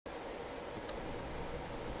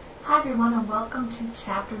Hi everyone, and welcome to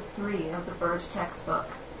Chapter 3 of the Burdge textbook.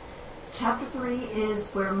 Chapter 3 is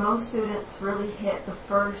where most students really hit the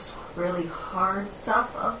first really hard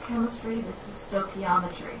stuff of chemistry. This is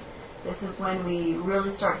stoichiometry. This is when we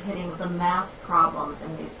really start hitting the math problems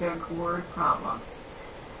and these big word problems.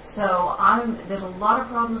 So there's a lot of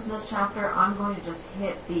problems in this chapter. I'm going to just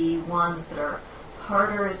hit the ones that are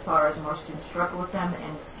harder as far as more students struggle with them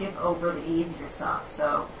and skip over the easier stuff.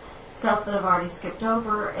 So stuff that I've already skipped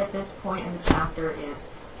over at this point in the chapter is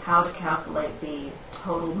how to calculate the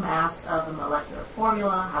total mass of a molecular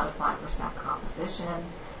formula, how to find percent composition.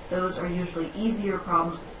 Those are usually easier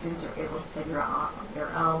problems that students are able to figure out on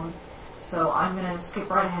their own. So I'm going to skip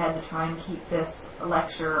right ahead to try and keep this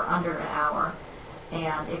lecture under an hour.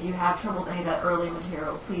 And if you have trouble with any of that early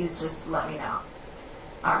material, please just let me know.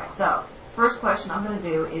 Alright, so first question I'm going to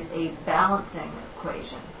do is a balancing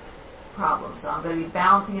equation problem. So I'm going to be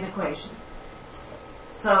balancing an equation.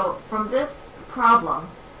 So from this problem,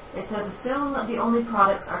 it says assume that the only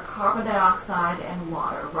products are carbon dioxide and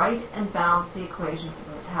water. Write and balance the equation for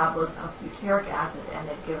the metabolism of butyric acid, and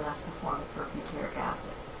they've given us the formula for butyric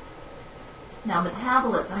acid. Now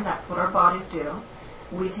metabolism, that's what our bodies do.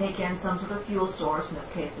 We take in some sort of fuel source, in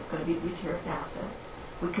this case it's going to be butyric acid.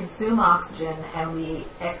 We consume oxygen and we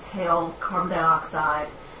exhale carbon dioxide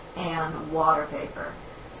and water vapor.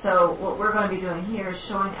 So what we're going to be doing here is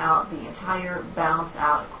showing out the entire balanced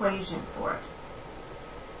out equation for it.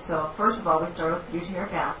 So first of all we start with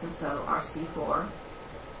butyric acid, so our C4,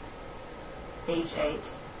 H8,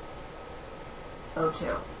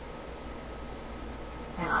 O2.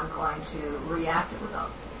 And I'm going to react it with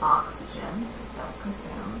oxygen, since that's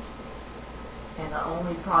consumed. And the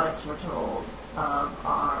only products we're told of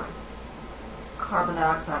are carbon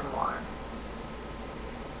dioxide and water.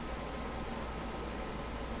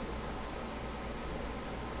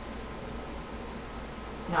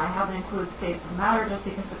 Now I haven't included states of matter just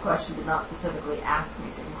because the question did not specifically ask me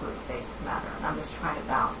to include states of matter, and I'm just trying to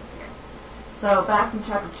balance this here. So back in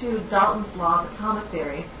Chapter 2, Dalton's law of atomic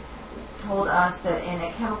theory told us that in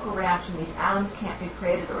a chemical reaction these atoms can't be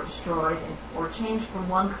created or destroyed or changed from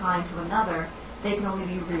one kind to another. They can only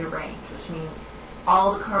be rearranged, which means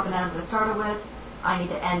all the carbon atoms I started with, I need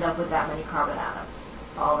to end up with that many carbon atoms.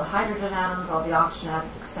 All the hydrogen atoms, all the oxygen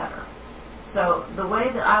atoms, etc. So the way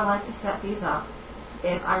that I like to set these up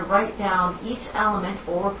is I write down each element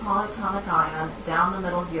or polyatomic ion down the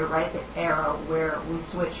middle here, right the arrow where we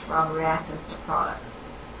switch from reactants to products.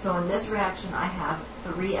 So in this reaction I have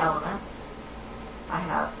 3 elements. I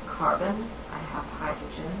have carbon, I have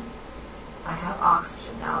hydrogen, I have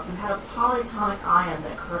oxygen. Now if you had a polyatomic ion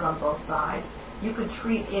that occurred on both sides, you could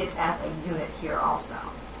treat it as a unit here also.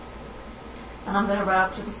 And I'm going to write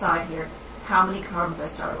up to the side here how many carbons I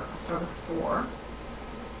started with. I started with 4.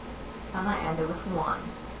 And I ended with 1.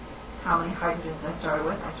 How many hydrogens I started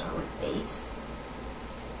with? I started with 8.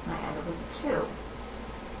 And I ended with 2.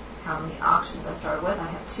 How many oxygens I started with? I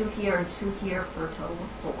have 2 here and 2 here for a total of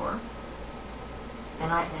 4.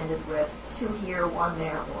 And I ended with 2 here, 1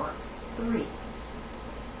 there, or 3.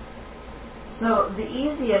 So the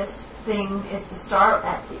easiest thing is to start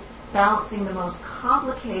at balancing the most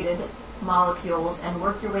complicated molecules and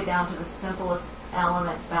work your way down to the simplest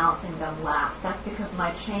elements, balancing them last. That's because when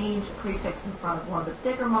I change a prefix in front of one of the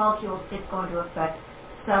bigger molecules, it's going to affect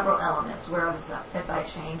several elements, whereas if I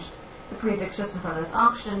changed the prefix just in front of this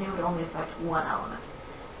oxygen, it would only affect one element.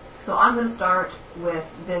 So I'm going to start with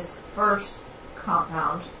this first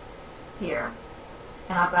compound here,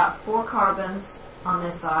 and I've got 4 carbons on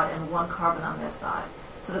this side and 1 carbon on this side.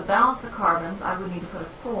 So to balance the carbons, I would need to put a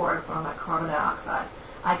 4 in front of my carbon dioxide.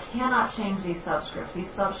 I cannot change these subscripts.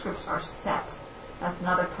 These subscripts are set. That's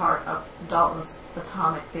another part of Dalton's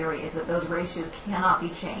atomic theory, is that those ratios cannot be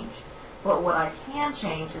changed. But what I can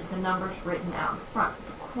change is the numbers written out in front,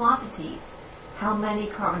 the quantities, how many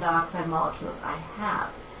carbon dioxide molecules I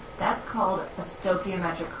have. That's called a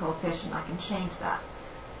stoichiometric coefficient. I can change that.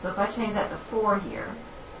 So if I change that to 4 here,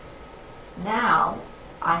 now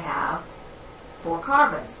I have 4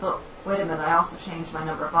 carbons. But wait a minute, I also changed my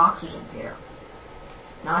number of oxygens here.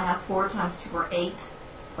 Now I have 4 times 2 or 8,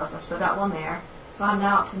 plus I've still got 1 there. So I'm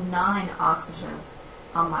now up to 9 oxygens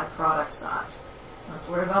on my product side. Let's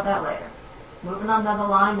worry about that later. Moving on down the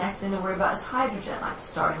line, next thing to worry about is hydrogen. I'm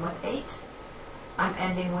starting with 8. I'm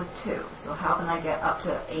ending with 2. So how can I get up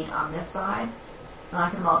to 8 on this side? And I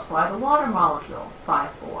can multiply the water molecule by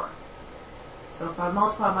 4. So if I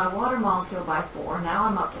multiply my water molecule by 4, now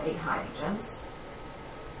I'm up to 8 hydrogens.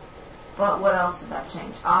 But what else did that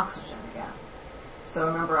change? Oxygen again. So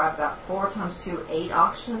remember, I've got 4 times 2, 8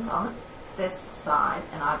 oxygens on this side,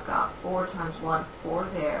 and I've got 4 times 1, 4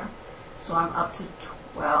 there. So I'm up to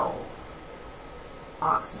 12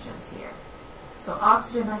 oxygens here. So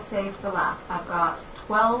oxygen I saved for last. I've got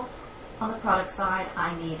 12 on the product side.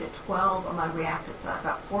 I need 12 on my reactant side. I've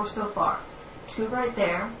got 4 so far. 2 right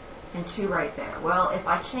there and 2 right there. Well, if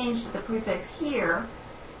I changed the prefix here,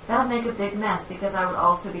 that would make a big mess because I would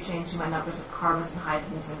also be changing my numbers of carbons and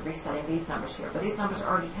hydrogens and resetting these numbers here. But these numbers are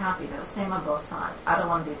already happy. They're the same on both sides. I don't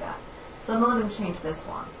want to do that. So I'm only going to change this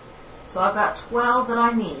one. So I've got 12 that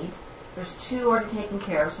I need. There's 2 already taken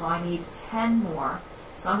care of, so I need 10 more.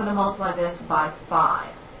 So I'm going to multiply this by 5.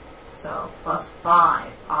 So plus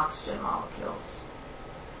 5 oxygen molecules.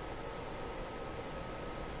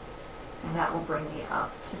 And that will bring me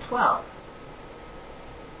up to 12.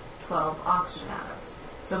 12 oxygen atoms.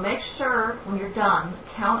 So make sure when you're done,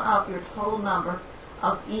 count up your total number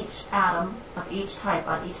of each atom of each type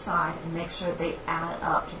on each side and make sure they add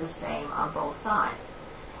up to the same on both sides.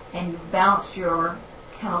 And you've balanced your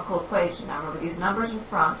chemical equation. Now remember these numbers in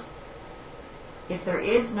front. If there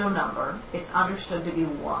is no number, it's understood to be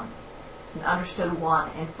 1. It's an understood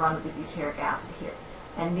 1 in front of the butyric acid here.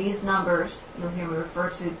 And these numbers, you'll hear me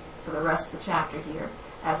refer to for the rest of the chapter here,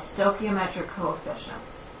 as stoichiometric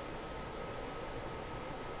coefficients.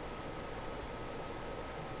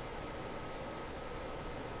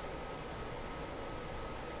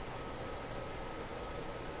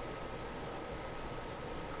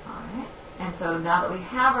 Alright, and so now that we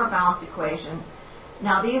have our balanced equation,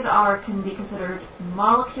 now these can be considered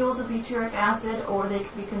molecules of butyric acid or they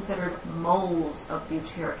can be considered moles of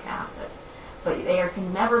butyric acid. But they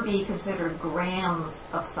can never be considered grams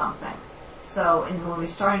of something. So when we're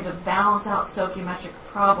starting to balance out stoichiometric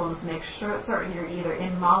problems, make sure it's certain you're either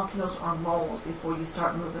in molecules or moles before you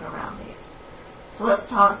start moving around these. So let's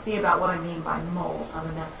see about what I mean by moles on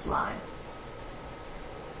the next slide.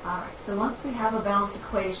 Alright, so once we have a balanced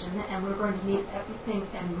equation, and we're going to need everything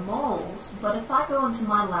in moles, but if I go into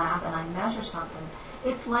my lab and I measure something,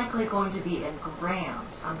 it's likely going to be in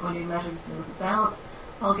grams. I'm going to measure this with balance.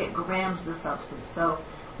 I'll get grams of the substance. So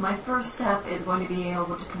my first step is going to be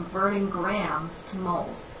able to converting grams to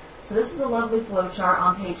moles. So this is a lovely flowchart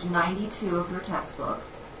on page 92 of your textbook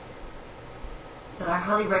that I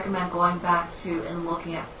highly recommend going back to and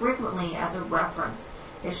looking at frequently as a reference.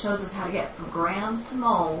 It shows us how to get from grams to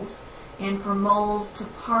moles and from moles to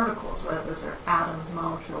particles, whether those are atoms,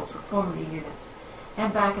 molecules, or formula units,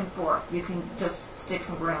 and back and forth. You can just stick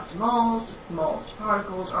from grams to moles to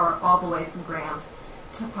particles, or all the way from grams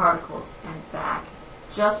to particles and back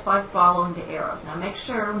just by following the arrows. Now make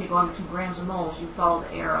sure when you're going between grams and moles you follow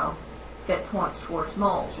the arrow that points towards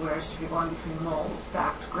moles, whereas if you're going between moles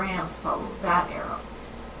back to grams, follow that arrow.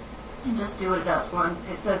 And just do what it does. When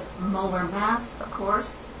it says molar mass, of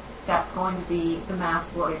course, that's going to be the mass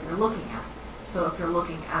of what you're looking at. So if you're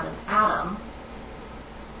looking at an atom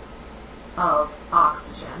of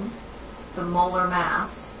oxygen, the molar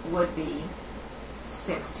mass would be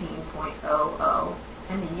 16.00.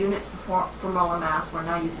 And the units for molar mass, we're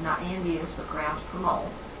now using not AMUs, but grams per mole.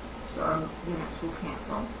 So our units will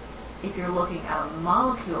cancel. If you're looking at a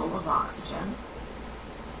molecule of oxygen,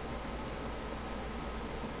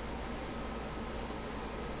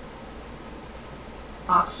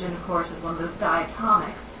 oxygen, of course, is one of those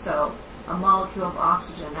diatomics. So a molecule of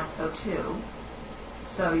oxygen, that's O2.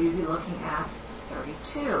 So you'd be looking at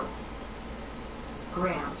 32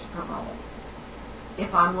 grams per mole.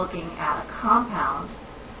 If I'm looking at a compound,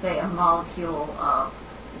 say a molecule of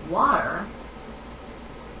water,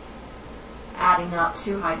 adding up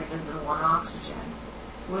 2 hydrogens and 1 oxygen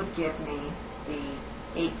would give me the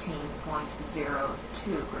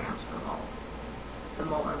 18.02 grams per mole, the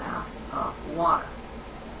molar mass of water.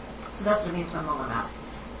 So that's what it means by molar mass.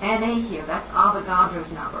 Na here, that's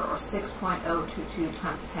Avogadro's number, or 6.022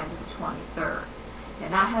 times 10 to the 23rd.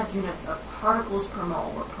 And that has units of particles per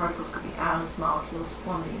mole, where particles could be atoms, molecules,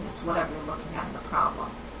 formula units, whatever you're looking at in the problem.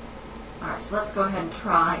 Alright, so let's go ahead and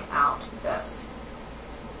try out this.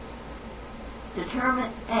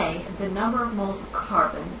 Determine A, the number of moles of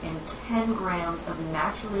carbon in 10 grams of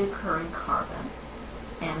naturally occurring carbon,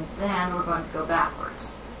 and then we're going to go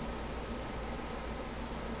backwards.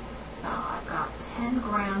 So I've got 10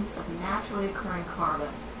 grams of naturally occurring carbon.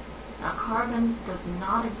 Now carbon does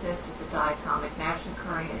not exist as a diatomic. Naturally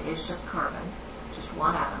occurring, it is just carbon, just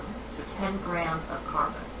one atom. So 10 grams of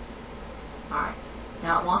carbon. Alright,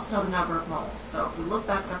 now it wants to know the number of moles. So if we look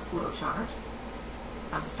back at our flow chart,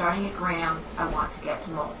 I'm starting at grams, I want to get to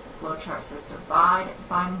moles. The flow chart says divide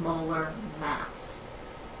by molar mass.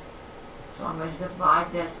 So I'm going to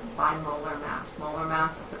divide this by molar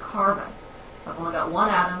mass of the carbon. I've only got one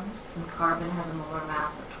atom, and carbon has a molar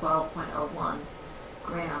mass of 12.01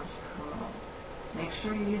 grams per mole. Make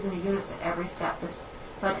sure you're using the units at every step.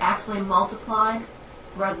 if I'd actually multiplied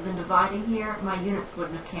rather than dividing here, my units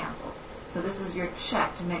wouldn't have canceled. So this is your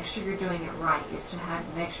check to make sure you're doing it right, is to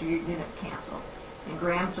make sure your units cancel. And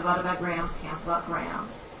grams divided by grams cancel out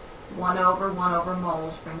grams. 1 over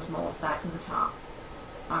moles brings moles back to the top.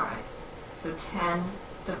 Alright, so 10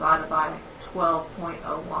 divided by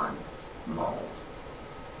 12.01 moles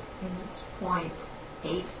is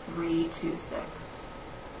 0.8326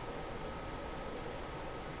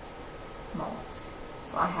 moles.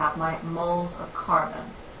 So I have my moles of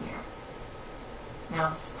carbon here. Now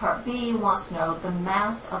this part B wants to know the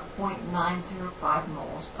mass of 0.905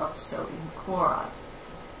 moles of sodium chloride.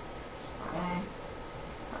 Part A,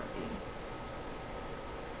 part B.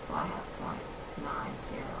 So I have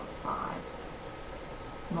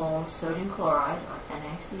 0.905 moles sodium chloride, or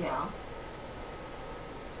NaCl.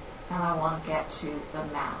 And I want to get to the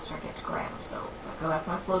mass, or get to grams. So if I go back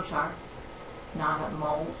to my flow chart, now I have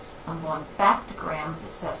moles. I'm going back to grams.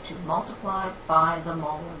 It says to multiply by the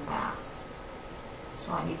molar mass.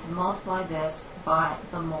 So I need to multiply this by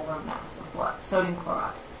the molar mass of what? Sodium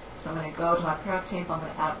chloride. So I'm going to go to my periodic table. I'm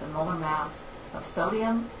going to add up the molar mass of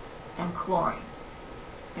sodium and chlorine.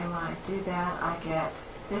 And when I do that, I get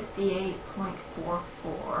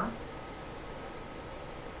 58.44.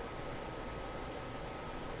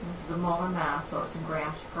 This is the molar mass, so it's in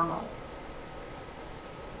grams per mole.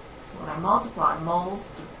 So when I multiply moles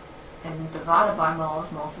and divided by moles,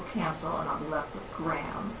 moles will cancel, and I'll be left with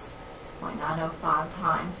grams. 0.905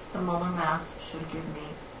 times the molar mass should give me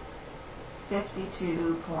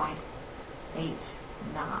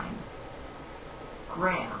 52.89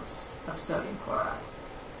 grams of sodium chloride.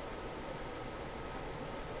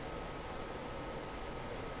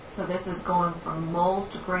 So this is going from moles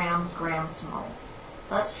to grams, grams to moles.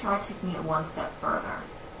 Let's try taking it one step further.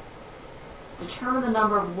 Determine the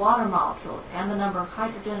number of water molecules and the number of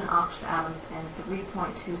hydrogen and oxygen atoms in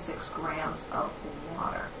 3.26 grams of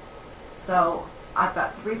water. So I've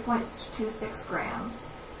got 3.26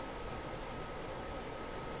 grams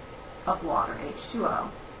of water, H2O,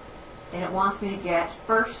 and it wants me to get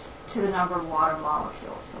first to the number of water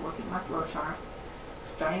molecules. So looking at my flow chart,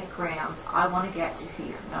 starting at grams, I want to get to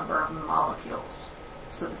here, number of molecules.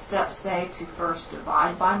 So the steps say to first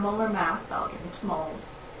divide by molar mass, that'll give me 2 moles,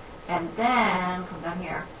 and then, come down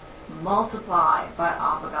here, multiply by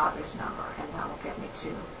Avogadro's number, and that will get me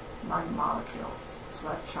to my molecules. So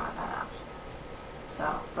let's try that out. So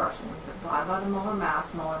first, I'm going to divide by the molar mass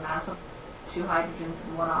of 2 hydrogens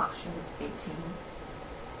and 1 oxygen is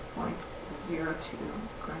 18.02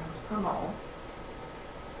 grams per mole.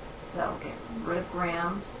 So that will get rid of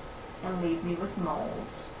grams and leave me with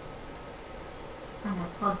moles. And I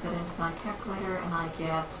plug that into my calculator and I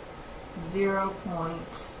get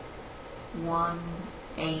 0.1809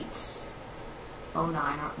 or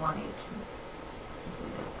 18. Usually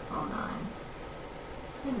it is 09.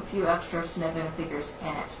 And a few extra significant figures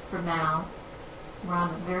in it. For now, we're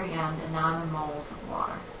on the very end, and now I'm in moles of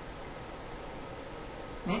water.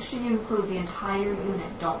 Make sure you include the entire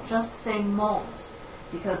unit. Don't just say moles,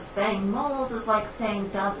 because saying moles is like saying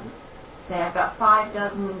dozen. Say I've got 5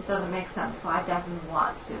 dozen, doesn't make sense. 5 dozen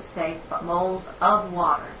what? So say moles of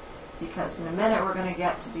water, because in a minute we're going to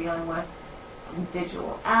get to dealing with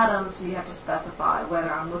individual atoms, so you have to specify whether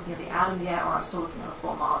I'm looking at the atom yet or I'm still looking at the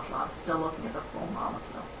full molecule. I'm still looking at the full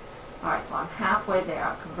molecule. Alright, so I'm halfway there.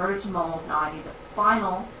 I've converted to moles. Now I need the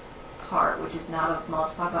final part, which is now to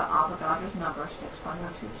multiply by Avogadro's number,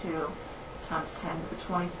 6.022 times 10 to the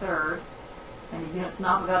 23rd. And the units in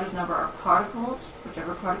Avogadro's number are particles,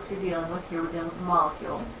 whichever particle you're dealing with. Here we're dealing with a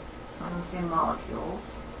molecule. So I'm going to say molecules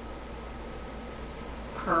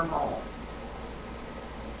per mole.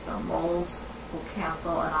 So moles will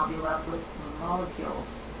cancel, and I'll be left with molecules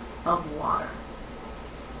of water.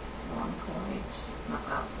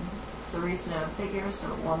 3 significant figures, so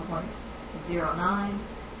 1.09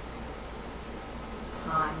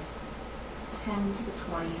 times 10 to the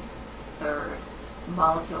 23rd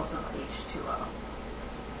molecules of H2O.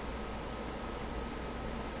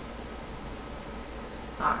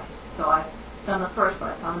 Alright, so I've done the first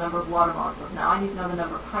part. I found the number of water molecules. Now I need to know the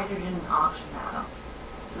number of hydrogen and oxygen atoms.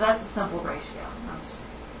 So that's a simple ratio. Let's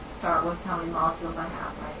start with how many molecules I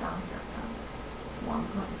have right down here.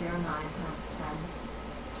 1.09 times 10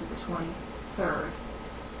 to the 23rd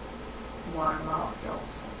water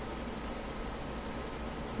molecules.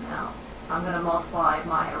 Now, I'm going to multiply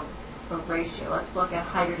my ratio. Let's look at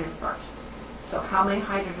hydrogen first. So how many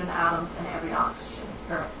hydrogen atoms in every oxygen,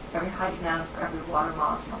 or every hydrogen atom for every water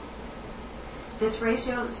molecule? This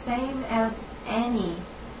ratio is the same as any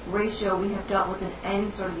ratio we have dealt with in any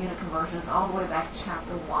sort of unit conversion. It's all the way back to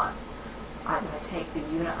chapter 1. I'm going to take the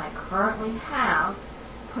unit I currently have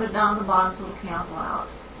put it down at the bottom so it'll cancel out.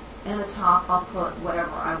 And at the top, I'll put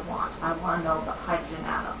whatever I want. I want to know the hydrogen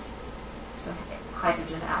atoms. So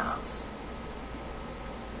hydrogen atoms.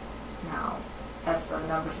 Now, as for the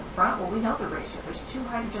numbers in front, well, we know the ratio. There's 2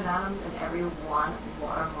 hydrogen atoms in every 1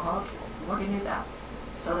 water molecule. We already knew that.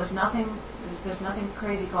 So there's nothing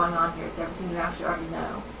crazy going on here. It's everything you actually already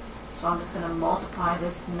know. So I'm just going to multiply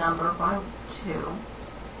this number by 2,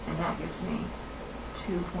 and that gives me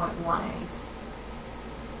 2.18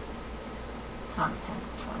 times 10 to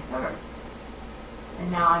the 23rd.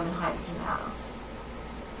 And now I'm in hydrogen atoms.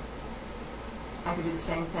 I could do the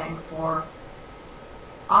same thing for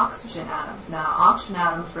oxygen atoms. Now, oxygen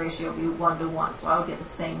atoms ratio would be 1 to 1, so I would get the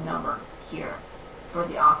same number here for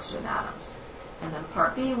the oxygen atoms. And then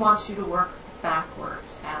part B wants you to work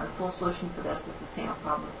backwards, and the full solution for this is the sample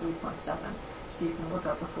problem 3.7, so you can look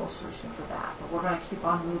up the full solution for that. But we're going to keep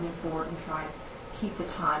on moving forward and try and keep the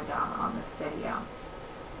time down on this video.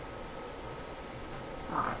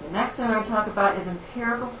 Alright, the next thing we're going to talk about is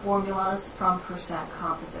empirical formulas from percent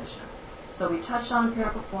composition. So we touched on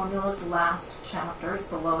empirical formulas last chapter. It's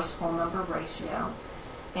the lowest whole number ratio.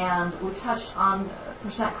 And we touched on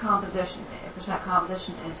percent composition. Percent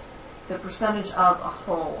composition is the percentage of a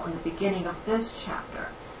whole in the beginning of this chapter.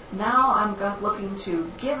 Now I'm looking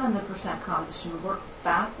to, given the percent composition, work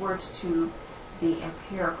backwards to the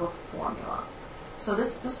empirical formula. So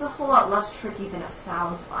this is a whole lot less tricky than it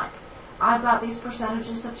sounds like. I've got these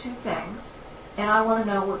percentages of 2 things, and I want to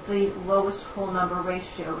know what the lowest whole number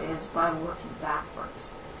ratio is by working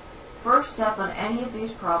backwards. First step on any of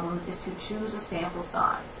these problems is to choose a sample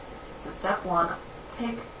size. So step 1,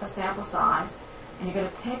 pick a sample size, and you're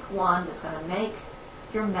going to pick one that's going to make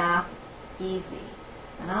your math easy.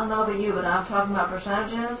 And I don't know about you, but I'm talking about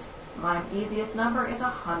percentages. My easiest number is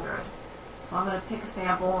 100. So I'm going to pick a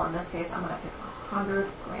sample. In this case, I'm going to pick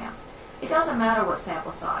 100 grams. It doesn't matter what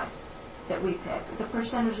sample size that we pick. The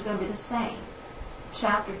percentage is going to be the same.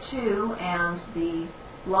 Chapter 2 and the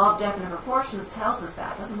law of definite proportions tells us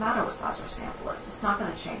that. It doesn't matter what size our sample is. It's not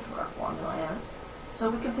going to change what our formula is. So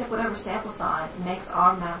we can pick whatever sample size makes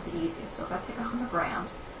our math the easiest. So if I pick 100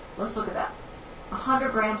 grams, let's look at that.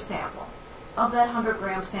 100 gram sample. Of that 100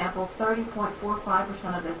 gram sample,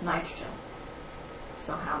 30.45% of it is nitrogen.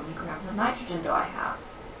 So how many grams of nitrogen do I have?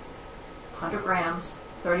 100 grams,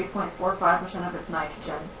 30.45% of it's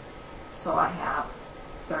nitrogen. So I have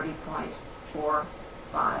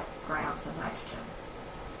 30.45 grams of nitrogen.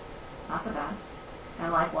 Not so bad.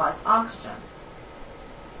 And likewise, oxygen.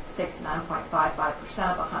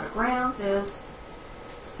 69.55% of 100 grams is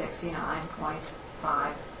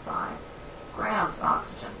 69.55 grams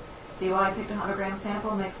oxygen. See why I picked a 100 gram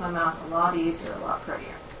sample? Makes my math a lot easier, a lot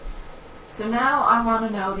prettier. So now I want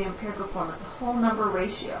to know the empirical formula. It's a whole number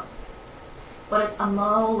ratio. But it's a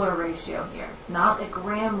molar ratio here, not a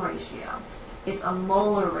gram ratio. It's a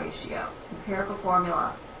molar ratio, empirical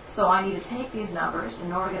formula. So I need to take these numbers.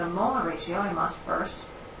 In order to get a molar ratio, I must first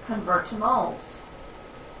convert to moles.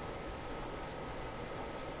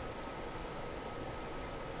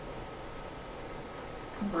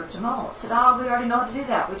 Convert to moles. Ta-da, we already know how to do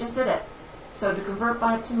that. We just did it. So to convert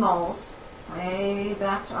to moles, way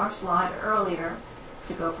back to our slide earlier,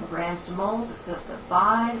 to go from grams to moles, it says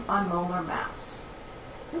divide by molar mass.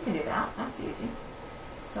 We can do that. That's easy.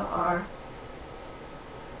 So our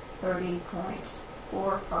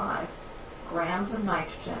 30.45 grams of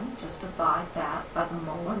nitrogen, just divide that by the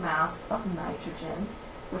molar mass of nitrogen,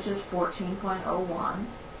 which is 14.01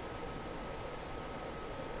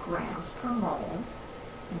 grams per mole.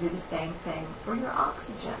 And do the same thing for your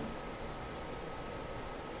oxygen.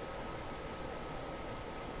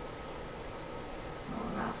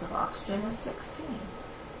 Molar mass of oxygen is 16.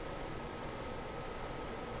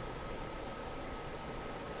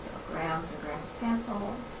 So grams and grams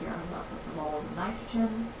cancel. Here I'm left with moles of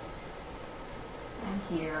nitrogen. And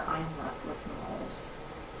here I am left with moles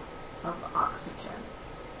of oxygen.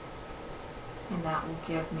 And that will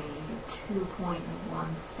give me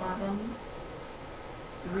 2.17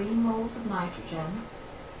 3 moles of nitrogen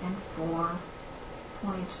and 4.347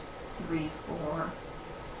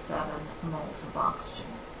 moles of oxygen.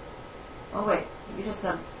 Oh wait, you just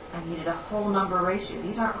said I needed a whole number ratio.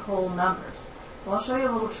 These aren't whole numbers. Well, I'll show you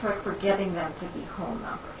a little trick for getting them to be whole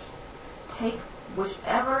numbers. Take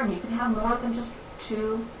whichever, and you can have more than just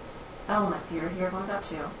 2 elements here. Here I've only got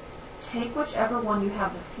 2. Take whichever one you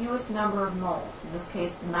have the fewest number of moles. In this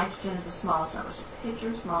case, nitrogen is the smallest number, so pick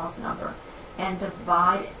your smallest number and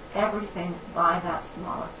divide everything by that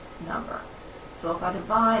smallest number. So if I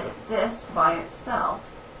divide this by itself,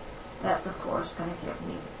 that's of course going to give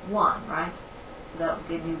me 1, right? So that will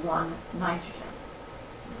give me 1 nitrogen.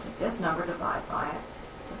 Take this number, divide by it,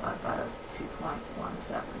 divided by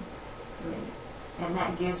 2.173. And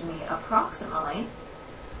that gives me approximately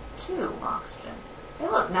 2 oxygen. Hey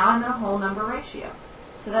look, now I'm in a whole number ratio.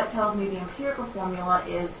 So that tells me the empirical formula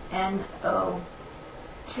is NO2.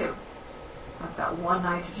 I've got 1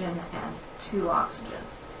 nitrogen and 2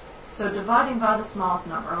 oxygens. So dividing by the smallest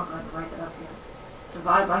number, I'll go ahead and write that up here.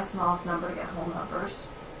 Divide by smallest number to get whole numbers.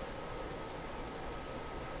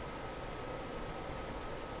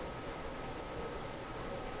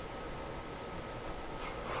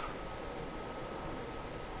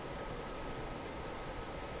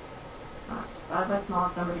 Divide by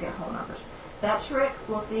smallest number to get whole numbers. That trick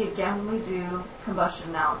we'll see again when we do combustion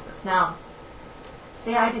analysis. Now,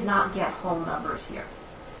 say I did not get whole numbers here.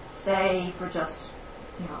 Say, for just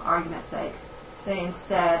argument's sake, say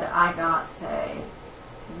instead I got, say,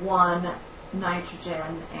 1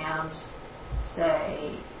 nitrogen and,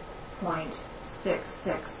 say,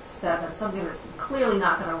 0.667, something that's clearly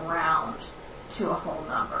not going to round to a whole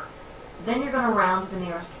number. Then you're going to round to the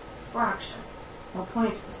nearest fraction. Well,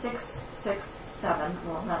 0.667,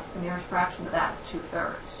 well, that's the nearest fraction to that is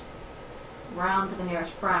 2/3. Round to the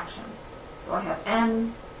nearest fraction. So I have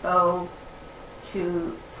NO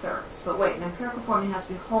 2/3. But wait, an empirical formula has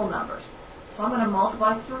to be whole numbers. So I'm going to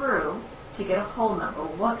multiply through to get a whole number.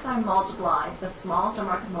 What can I multiply? The smallest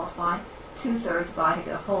number I can multiply 2/3 by to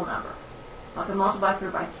get a whole number. I can multiply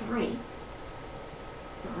through by 3.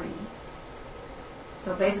 3.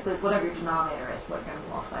 So basically it's whatever your denominator is, what you're going to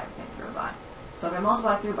multiply everything through by. So if I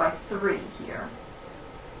multiply through by 3 here,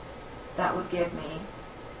 that would give me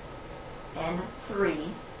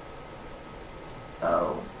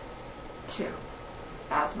N3O2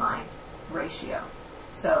 as my ratio.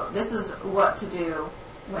 So this is what to do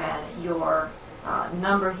when your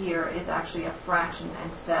number here is actually a fraction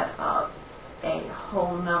instead of a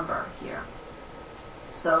whole number here.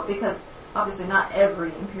 So because obviously not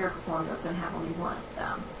every empirical formula is going to have only one of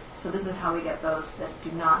them. So this is how we get those that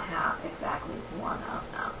do not have exactly one of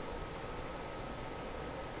them.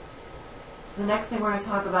 So the next thing we're going to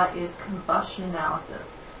talk about is combustion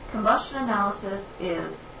analysis. Combustion analysis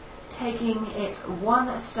is taking it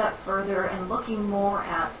one step further and looking more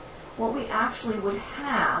at what we actually would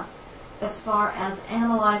have as far as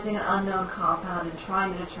analyzing an unknown compound and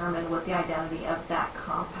trying to determine what the identity of that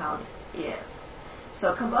compound is.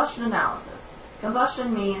 So combustion analysis.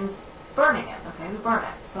 Combustion means burning it, okay, we burn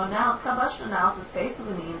it. So now combustion analysis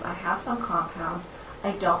basically means I have some compound,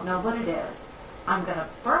 I don't know what it is, I'm going to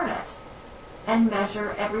burn it and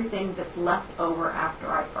measure everything that's left over after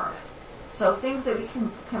I burn it. So things that we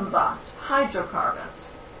can combust,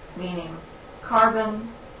 hydrocarbons, meaning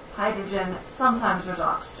carbon, hydrogen, sometimes there's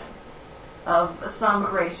oxygen, of some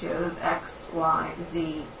ratios, X, Y,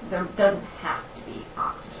 Z, there doesn't have to be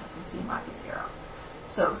oxygen, so Z might be 0.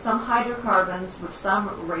 So some hydrocarbons with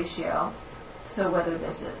some ratio, so whether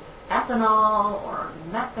this is ethanol or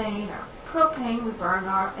methane or propane, we burn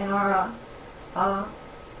in our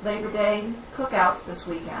Labor Day cookouts this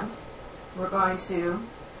weekend. We're going to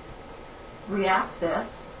react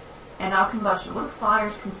this, and now combustion. What do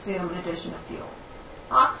fires consume in addition to fuel?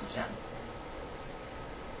 Oxygen.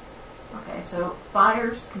 Okay, so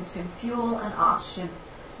fires consume fuel and oxygen.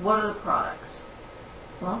 What are the products?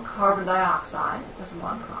 Well, carbon dioxide is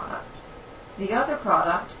one product. The other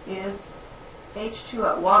product is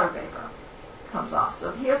H2O, water vapor, comes off.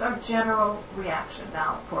 So here's our general reaction.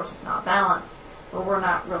 Now, of course, it's not balanced, but we're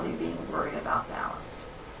not really being worried about balanced.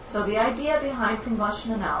 So the idea behind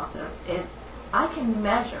combustion analysis is I can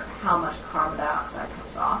measure how much carbon dioxide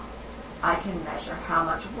comes off. I can measure how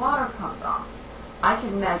much water comes off. I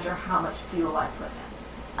can measure how much fuel I put in.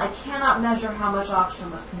 I cannot measure how much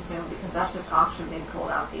oxygen was consumed because that's just oxygen being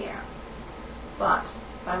pulled out of the air. But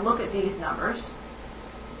if I look at these numbers,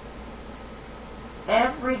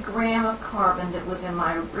 every gram of carbon that was in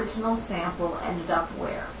my original sample ended up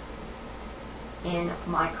where? In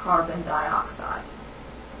my carbon dioxide.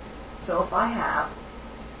 So if I have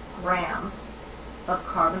grams of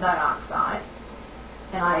carbon dioxide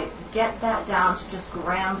and I get that down to just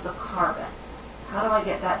grams of carbon, how do I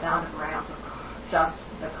get that down to grams of just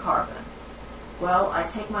the carbon? Well, I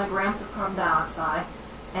take my grams of carbon dioxide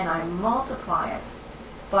and I multiply it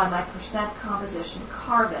by my percent composition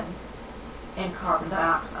carbon in carbon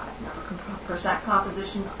dioxide. Now, for percent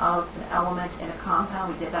composition of an element in a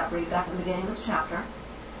compound, we did that way back at the beginning of this chapter.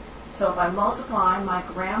 So if I multiply my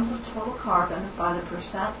grams of total carbon by the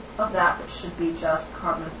percent of that, which should be just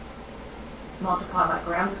carbon, multiply my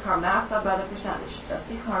grams of carbon dioxide by the percent, which should just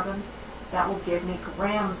be carbon, that will give me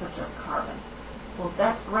grams of just carbon. Well, if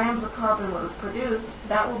that's grams of carbon what was produced,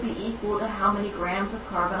 that will be equal to how many grams of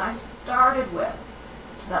carbon I started with.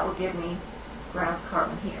 So that will give me grams of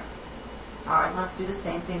carbon here. All right, let's do the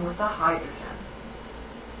same thing with the hydrogen.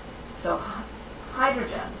 So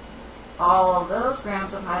hydrogen, all of those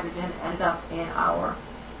grams of hydrogen ended up in our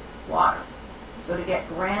water. So to get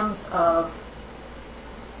grams of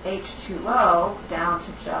H2O down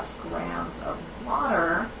to just grams of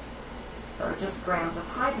water, or just grams of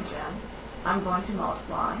hydrogen, I'm going to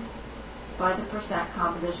multiply by the percent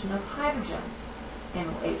composition of hydrogen in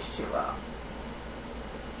H2O.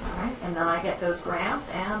 Alright, and then I get those grams,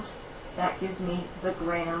 and that gives me the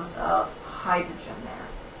grams of hydrogen there.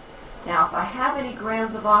 Now, if I have any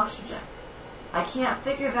grams of oxygen, I can't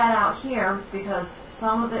figure that out here because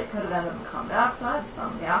some of it could have ended up in carbon dioxide,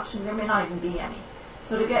 some of the oxygen, there may not even be any.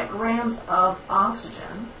 So to get grams of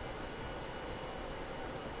oxygen,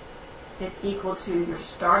 it's equal to your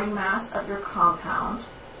starting mass of your compound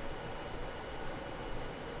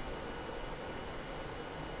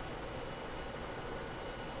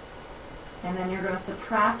and then you're going to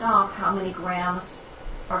subtract off how many grams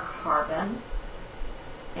are carbon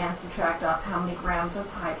and subtract off how many grams of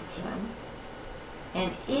hydrogen.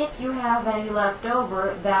 And if you have any left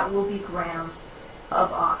over, that will be grams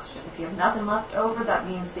of oxygen. If you have nothing left over, that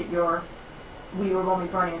means that we were only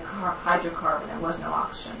burning a hydrocarbon. There was no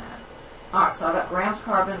oxygen in it. Alright, so I've got grams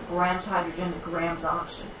carbon, grams hydrogen, and grams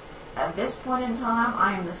oxygen. At this point in time,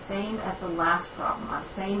 I am the same as the last problem. I'm the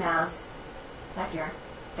same as, back here,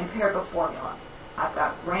 empirical formula. I've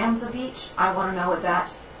got grams of each. I want to know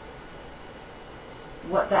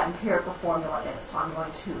what that empirical formula is. So I'm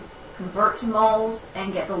going to convert to moles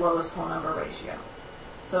and get the lowest whole number ratio.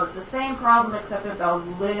 So it's the same problem except about a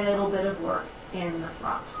little bit of work in the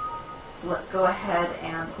front. So let's go ahead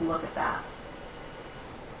and look at that.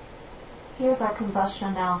 Here's our combustion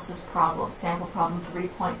analysis problem, sample problem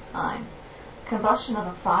 3.9. Combustion of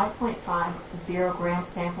a 5.50 gram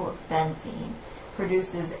sample of benzene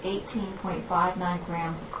produces 18.59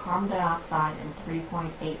 grams of carbon dioxide and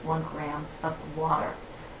 3.81 grams of water.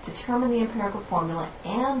 Determine the empirical formula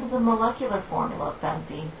and the molecular formula of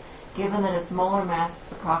benzene, given that its molar mass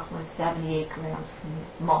is approximately 78 grams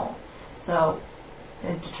per mole. So,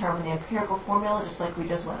 determine the empirical formula, just like we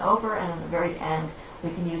just went over, and at the very end, we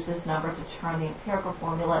can use this number to turn the empirical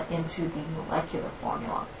formula into the molecular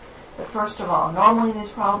formula. But first of all, normally in these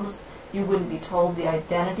problems, you wouldn't be told the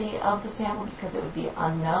identity of the sample because it would be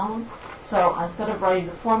unknown. So instead of writing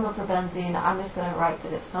the formula for benzene, I'm just going to write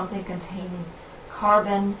that it's something containing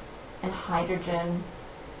carbon and hydrogen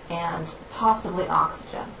and possibly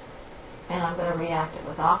oxygen. And I'm going to react it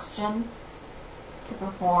with oxygen to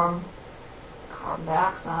perform carbon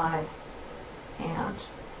dioxide and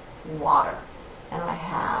water. And I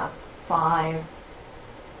have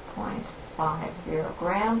 5.50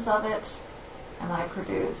 grams of it, and I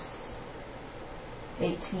produce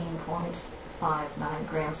 18.59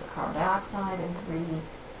 grams of carbon dioxide and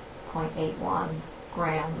 3.81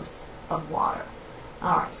 grams of water.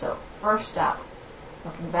 Alright, so first step,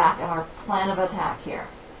 looking back at our plan of attack here.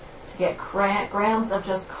 To get grams of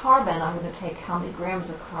just carbon, I'm going to take how many grams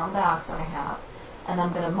of carbon dioxide I have, and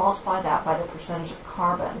I'm going to multiply that by the percentage of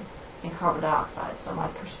carbon in carbon dioxide. So my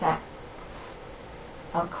percent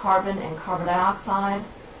of carbon in carbon dioxide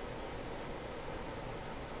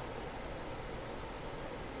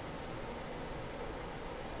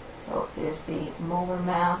so is the molar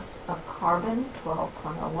mass of carbon,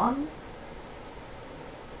 12.01.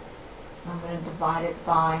 I'm going to divide it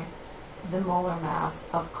by the molar mass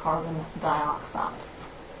of carbon dioxide.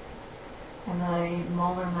 And the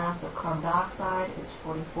molar mass of carbon dioxide is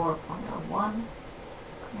 44.01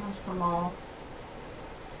 grams per mole.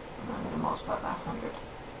 And I'm going to multiply by 100.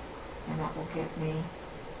 And that will give me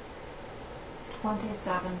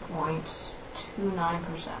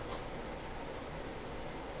 27.29%.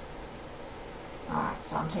 Alright,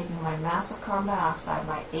 so I'm taking my mass of carbon dioxide,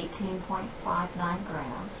 my 18.59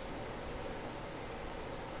 grams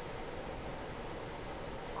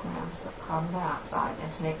of carbon dioxide,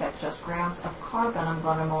 and to make that just grams of carbon, I'm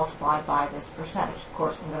going to multiply by this percentage. Of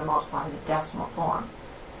course, I'm going to multiply in the decimal form.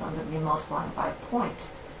 So I'm going to be multiplying by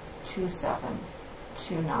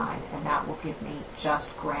 0.2729, and that will give me just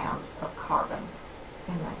grams of carbon.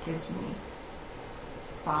 And that gives me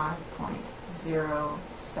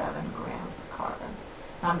 5.07 grams of carbon.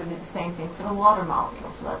 Now I'm going to do the same thing for the water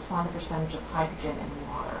molecule, so let's find the percentage of hydrogen in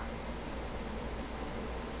water.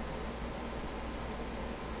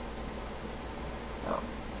 So,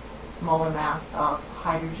 molar mass of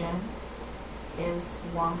hydrogen is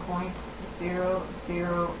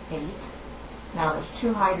 1.008. Now there's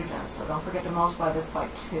two hydrogens, so don't forget to multiply this by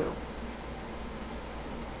 2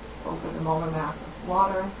 over the molar mass of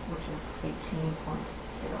water, which is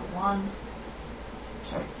 18.01,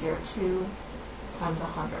 sorry, 0.2 times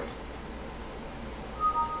 100.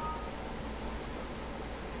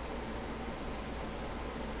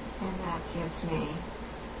 And that gives me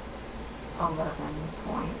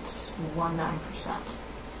 11.19%.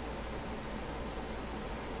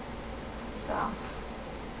 So,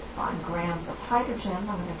 to find grams of hydrogen, I'm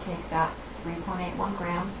going to take that 3.81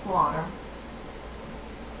 grams of water,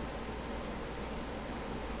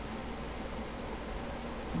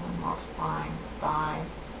 and then multiplying by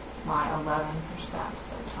my 11%,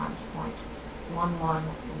 so times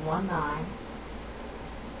 0.1119,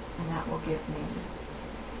 and that will give me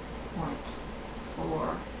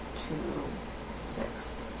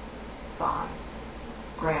 0.4265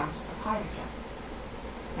 grams of hydrogen.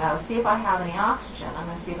 Now to see if I have any oxygen, I'm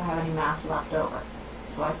going to see if I have any mass left over.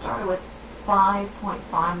 So I started with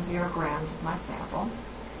 5.50 grams of my sample.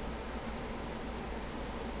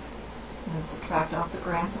 I'm going to subtract off the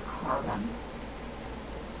grams of carbon.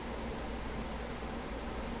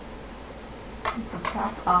 And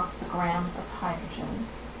subtract off the grams of hydrogen.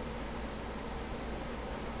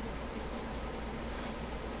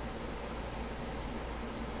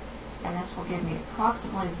 And this will give me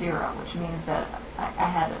approximately 0, which means that I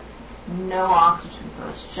had no oxygen, so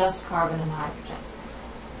it's just carbon and hydrogen.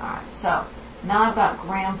 Alright, so now I've got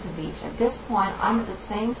grams of each. At this point, I'm at the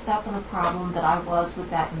same step in the problem that I was with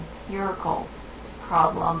that empirical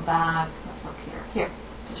problem back, let's look here. Here,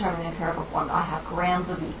 determine the empirical formula. I have grams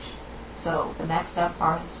of each. So the next step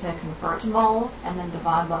is to convert to moles and then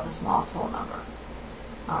divide by the smallest whole number.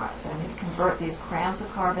 Alright, so I need to convert these grams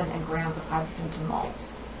of carbon and grams of hydrogen to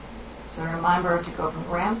moles. So remember, to go from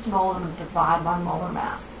grams to moles, I'm going to divide by molar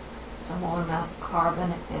mass. So molar mass of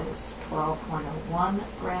carbon is 12.01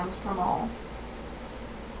 grams per mole,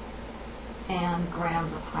 and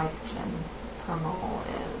grams of hydrogen per mole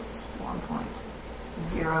is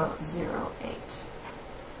 1.008.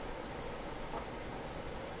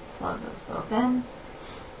 Plug those both in, and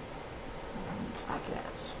I get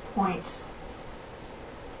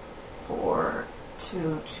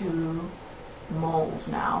 0.422 moles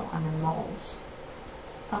now. I'm in moles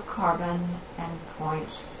of carbon, and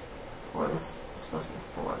this is supposed to be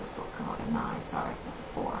 4, this will come out at 9, sorry, that's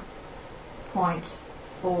 4.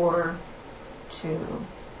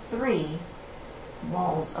 0.423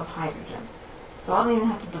 moles of hydrogen. So I don't even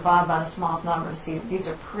have to divide by the smallest number to see these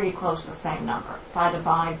are pretty close to the same number. If I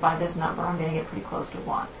divide by this number, I'm going to get pretty close to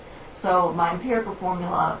 1. So my empirical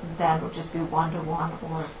formula then would just be 1 to 1,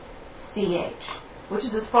 or CH, which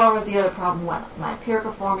is as far as the other problem went. My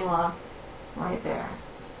empirical formula, right there.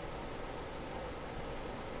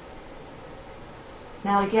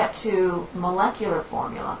 Now to get to molecular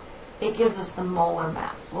formula, it gives us the molar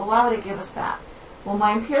mass. Well, why would it give us that? Well,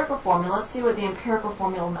 my empirical formula, let's see what the empirical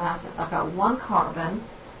formula mass is. I've got 1 carbon,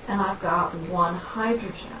 and I've got 1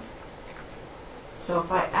 hydrogen. So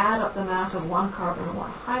if I add up the mass of 1 carbon and 1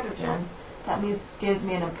 hydrogen, that gives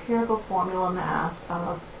me an empirical formula mass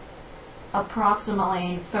of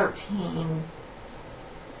approximately 13,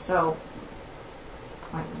 so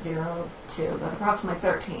 0.02, but approximately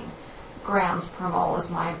 13 grams per mole is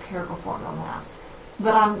my empirical formula mass.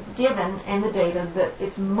 But I'm given in the data that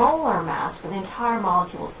its molar mass for the entire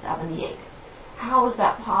molecule is 78. How is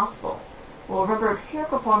that possible? Well, remember,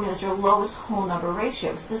 empirical formula is your lowest whole number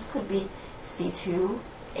ratio, so this could be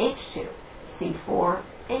C2H2, C4H4,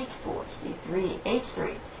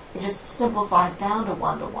 C3H3. It just simplifies down to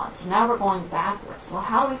 1 to 1. So now we're going backwards. Well,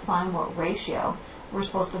 how do we find what ratio we're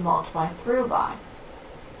supposed to multiply through by?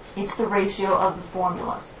 It's the ratio of the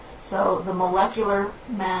formulas. So the molecular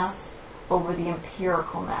mass over the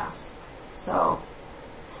empirical mass. So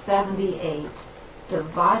 78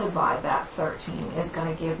 divided by that 13 is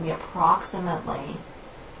going to give me approximately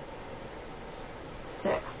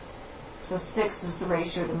 6. So 6 is the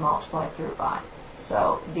ratio to multiply through by.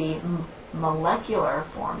 So the molecular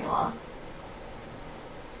formula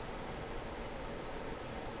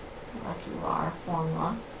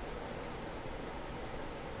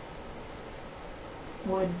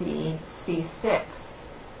would be C6H6.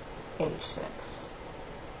 And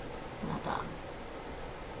I'm done.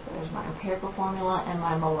 So there's my empirical formula and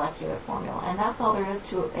my molecular formula. And that's all there is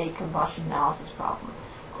to a combustion analysis problem.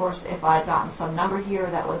 Of course, if I'd gotten some number here,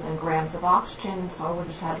 that would have been grams of oxygen, so I would have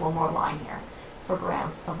just had one more line here for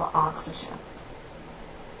grams of oxygen.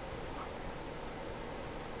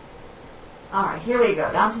 Alright, here we go,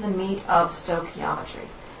 down to the meat of stoichiometry.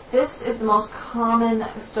 This is the most common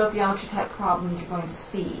stoichiometry type problem you're going to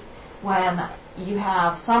see when you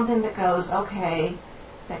have something that goes, okay,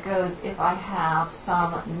 that goes if I have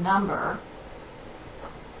some number,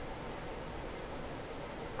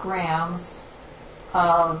 grams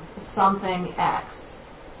of something X,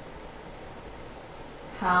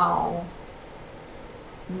 how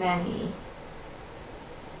many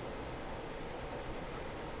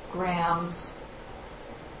grams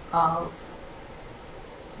of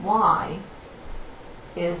Y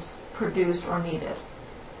is produced or needed.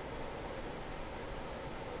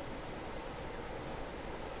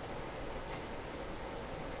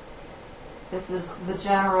 This is the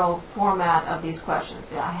general format of these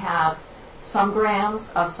questions. I have some grams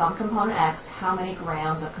of some component X, how many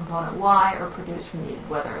grams of component Y are produced or needed,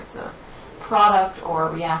 whether it's a product or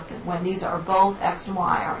a reactant. When these are both X and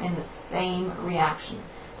Y are in the same reaction,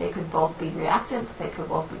 they could both be reactants, they could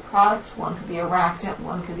both be products, one could be a reactant,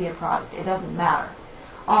 one could be a product. It doesn't matter.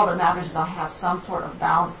 All that matters is I have some sort of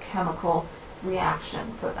balanced chemical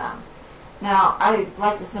reaction for them. Now, I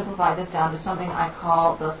like to simplify this down to something I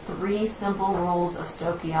call the 3 simple rules of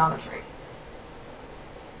stoichiometry.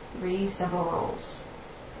 3 simple rules.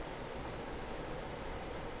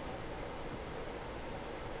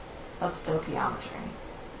 Of stoichiometry.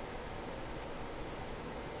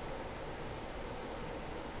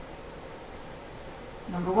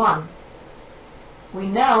 Number 1. We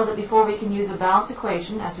know that before we can use a balanced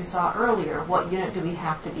equation, as we saw earlier, what unit do we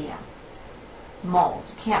have to be in? Moles.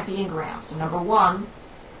 You can't be in grams. So number 1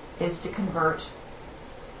 is to convert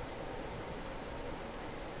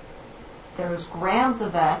those grams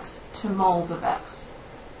of X to moles of X.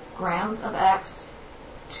 Grams of X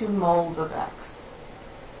to moles of X.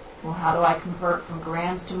 Well, how do I convert from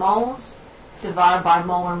grams to moles? Divide by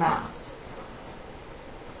molar mass.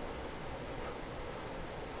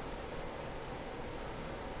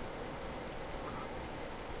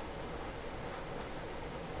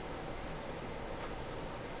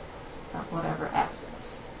 Of whatever X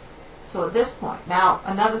is. So at this point, now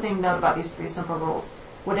another thing to note about these 3 simple rules.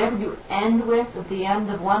 Whatever you end with at the end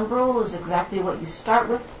of one rule is exactly what you start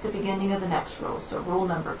with at the beginning of the next rule. So rule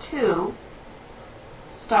number 2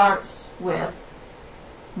 starts with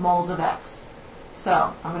moles of X.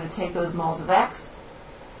 So I'm going to take those moles of X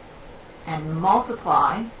and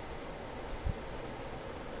multiply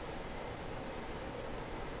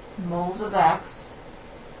moles of X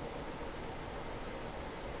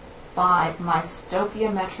by my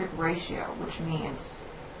stoichiometric ratio, which means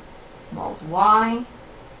moles Y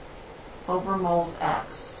over moles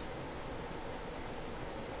X.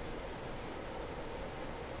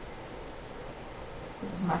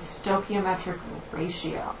 This is my stoichiometric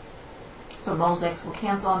ratio. So moles X will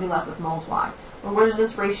cancel and be left with moles Y. Well, where does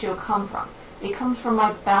this ratio come from? It comes from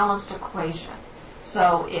my balanced equation.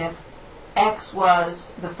 So if X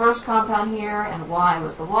was the first compound here and Y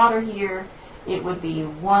was the water here, it would be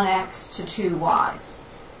 1X to 2 Ys.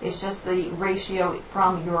 It's just the ratio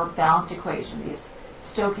from your balanced equation, these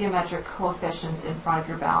stoichiometric coefficients in front of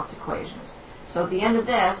your balanced equations. So at the end of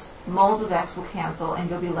this, moles of X will cancel and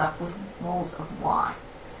you'll be left with moles of Y.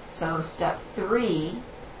 So step 3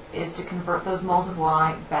 is to convert those moles of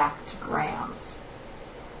Y back to grams.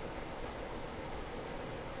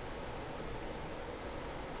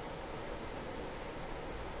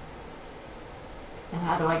 And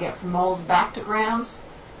how do I get from moles back to grams?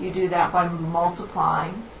 You do that by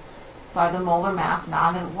multiplying by the molar mass. Now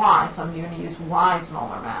I'm in Y, so I'm going to use Y's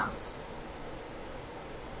molar mass.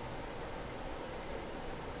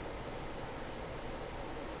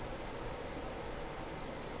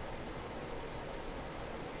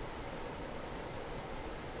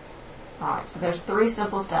 Alright, so there's 3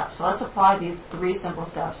 simple steps. So let's apply these 3 simple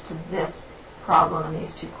steps to this problem and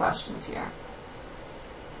these 2 questions here.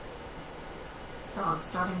 So I'm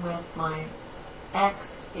starting with my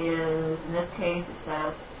X is, in this case, it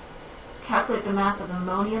says, calculate the mass of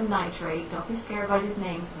ammonium nitrate. Don't be scared by these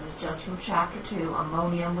names. This is just from chapter 2.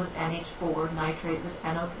 Ammonium was NH4, nitrate was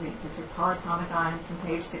NO3. These are polyatomic ions from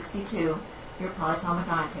page 62, your polyatomic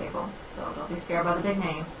ion table. So don't be scared by the big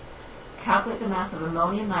names. Calculate the mass of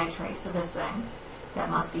ammonium nitrate, so this thing, that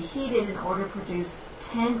must be heated in order to produce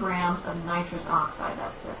 10 grams of nitrous oxide.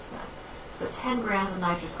 That's this thing. So 10 grams of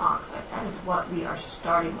nitrous oxide, that is what we are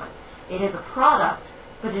starting with. It is a product,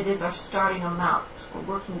 but it is our starting amount. We're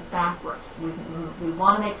working backwards. We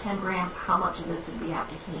want to make 10 grams. How much of this did we have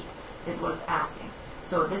to heat is what it's asking.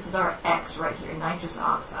 So this is our X right here, nitrous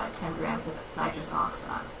oxide, 10 grams of nitrous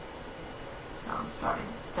oxide. So I'm starting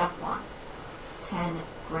step 1, 10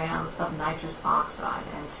 grams of nitrous oxide,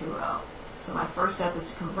 N2O. So my first step is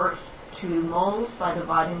to convert to moles by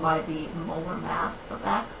dividing by the molar mass of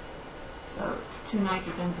X. So 2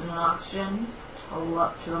 nitrogens and an oxygen total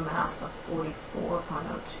up to a mass of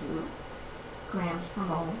 44.02 grams per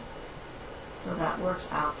mole. So that works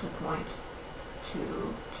out to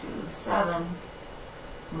 0.227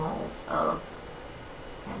 moles of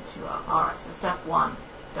N2O. Alright, so step 1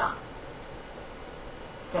 done.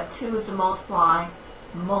 Step 2 is to multiply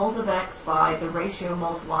moles of X by the ratio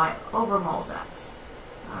moles Y over moles X.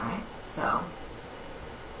 Alright, so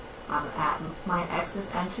I'm at my X is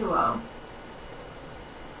N2O.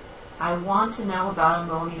 I want to know about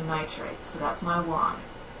ammonium nitrate, so that's my Y.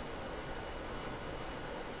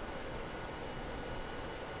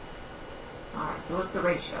 Alright, so what's the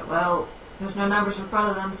ratio? Well, there's no numbers in front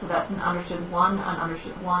of them, so that's an understood 1, an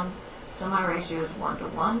understood 1. So my ratio is 1 to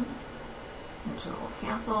 1. And so we'll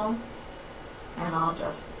cancel. And I'll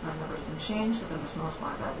just, my numbers didn't change because I'm just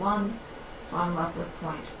multiplying by 1. So I'm left with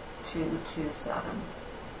 0.227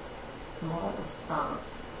 moles of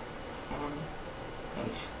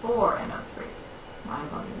NH4NO3, my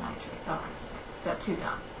ammonium nitrate. Okay, step 2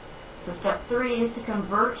 done. So step 3 is to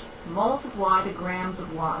convert moles of Y to grams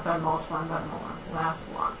of Y by multiplying by molar mass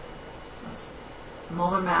of Y. So it's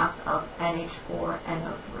molar mass of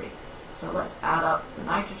NH4NO3. So let's add up the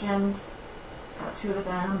nitrogens. Got 2 of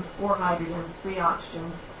them, 4 hydrogens, 3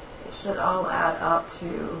 oxygens. It should all add up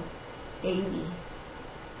to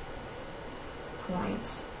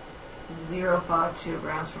 80.052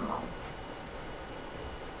 grams per mole.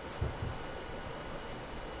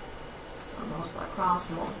 So multiply across,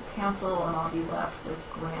 moles will cancel, and I'll be left with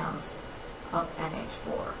grams of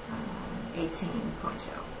NH4, 18.2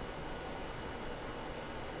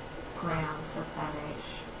 grams of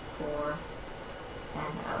NH4NO3.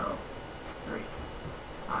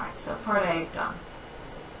 Alright, so part A done.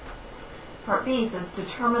 Part B says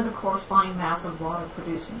determine the corresponding mass of water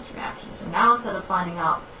produced in this reaction. So now instead of finding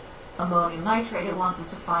out ammonium nitrate, it wants us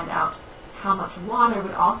to find out how much water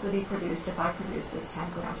would also be produced if I produce this 10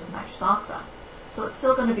 grams of nitrous oxide. So it's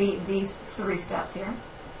still going to be these 3 steps here,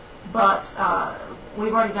 but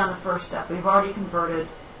we've already done the first step. We've already converted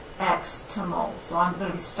X to moles, so I'm going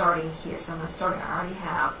to be starting here. So I'm going to start, I already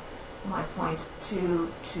have my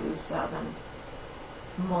 0.227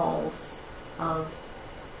 moles of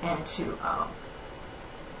N2O.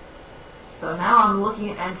 So now I'm looking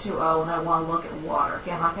at N2O and I want to look at water.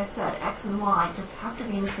 Again, like I said, X and Y just have to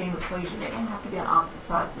be in the same equation. They don't have to be on opposite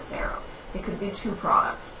sides of this arrow. They could be 2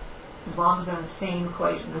 products. As long as they're in the same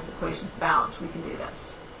equation, this equation's balanced, we can do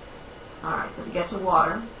this. Alright, so to get to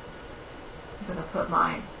water, I'm going to put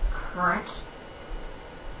my current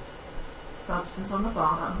substance on the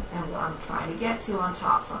bottom and what I'm trying to get to on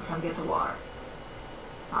top. So I'm trying to get to water.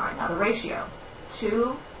 Alright, now the ratio.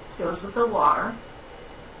 2 goes with the water.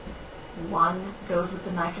 1 goes with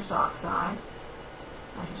the nitrous oxide.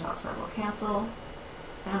 Nitrous oxide will cancel.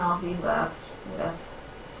 And I'll be left with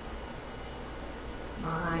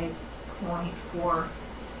my 0.454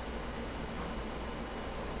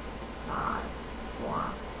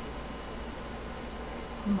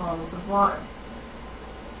 moles of water.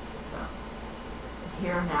 So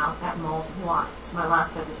here now at moles of Y. So my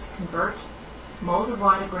last step is to convert moles of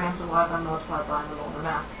Y to grams of Y by multiplied by the molar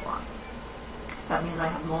mass of Y. That means I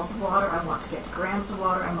have moles of water. I want to get to grams of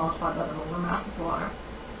water and multiply by the molar mass of water,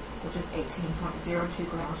 which is 18.02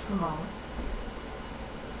 grams per mole.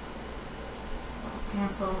 I'll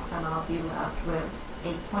cancel, and I'll be left with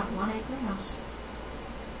 8.18 grams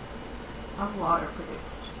of water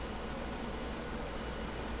produced.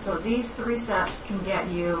 So these 3 steps can get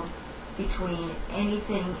you between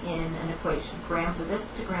anything in an equation. Grams of this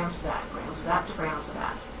to grams of that, grams of that to grams of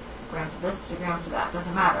that, grams of this to grams of that.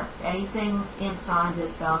 Doesn't matter. Anything inside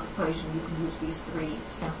this balanced equation you can use these 3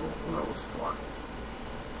 simple rules for.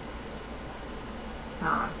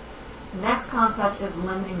 Alright. Next concept is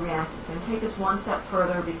limiting reactant. I'm going to take this one step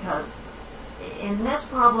further because in this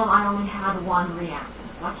problem I only had 1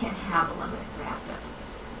 reactant, so I can't have a limiting reactant.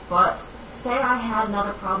 But say I had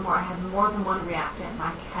another problem where I had more than 1 reactant and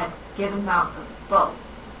I had given amounts of both.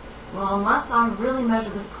 Well, unless I really measure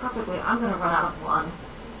this perfectly, I'm going to run out of one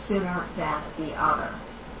sooner than the other.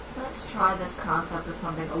 Let's try this concept with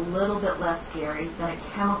something a little bit less scary than a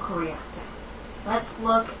chemical reactant. Let's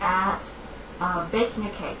look at baking a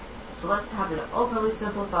cake. So let's have it overly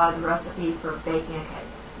simplify the recipe for baking a cake.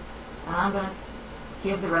 And I'm going to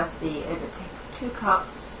give the recipe as it takes 2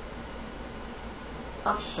 cups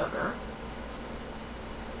of sugar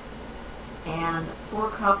and 4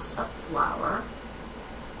 cups of flour,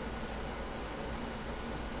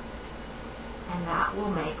 and that will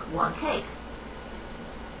make 1 cake.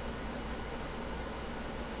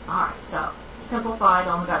 Alright, so simplified,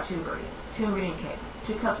 only got 2 ingredients. 2 ingredient cake.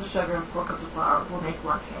 2 cups of sugar and 4 cups of flour will make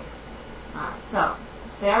 1 cake. Alright, so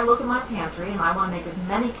say I look at my pantry and I want to make as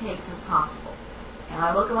many cakes as possible. And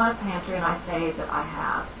I look at my pantry and I say that I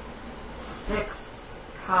have 6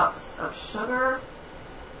 cups of sugar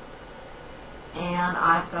and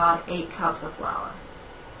I've got 8 cups of flour.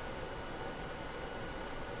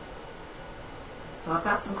 So I've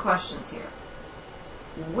got some questions here.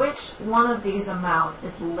 Which one of these amounts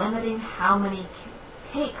is limiting how many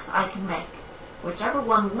cakes I can make? Whichever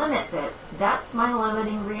one limits it, that's my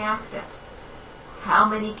limiting reactant. How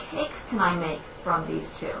many cakes can I make from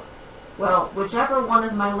these two? Well, whichever one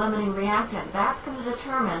is my limiting reactant, that's going to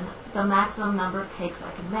determine the maximum number of cakes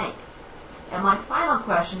I can make. And my final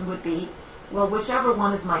question would be, well, whichever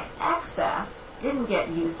one is my excess, didn't get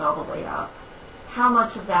used all the way up, how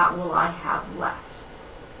much of that will I have left?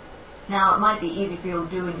 Now, it might be easy for you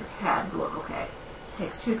to do in your head. Look, okay, it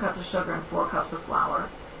takes 2 cups of sugar and 4 cups of flour.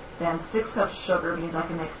 Then 6 cups of sugar means I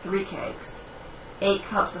can make 3 cakes. 8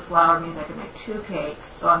 cups of flour means I can make 2 cakes,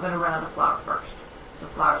 so I'm going to run out of flour first. So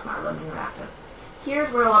flour is my limiting reactant.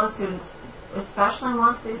 Here's where a lot of students, especially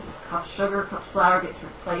once these cups of sugar, cups of flour gets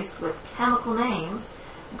replaced with chemical names,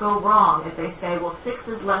 go wrong, as they say, well, 6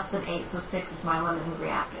 is less than 8, so 6 is my limiting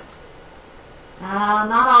reactant.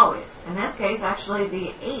 Not always. In this case, actually,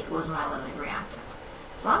 the 8 was my limiting reactant.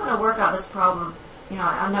 So I'm going to work out this problem. You know,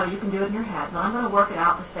 I know you can do it in your head, but I'm going to work it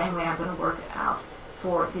out the same way I'm going to work it out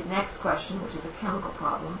for the next question, which is a chemical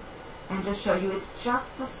problem, and just show you it's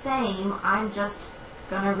just the same. I'm just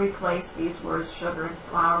going to replace these words sugar and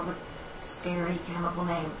flour with scary chemical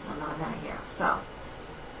names I'm not going to hear. So,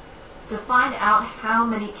 to find out how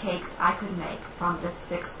many cakes I could make from the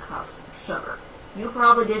 6 cups of sugar. You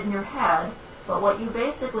probably did in your head, but what you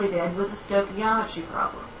basically did was a stoichiometry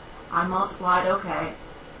problem. I multiplied, okay,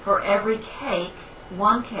 for every cake,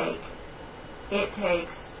 1 cake, it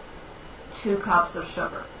takes 2 cups of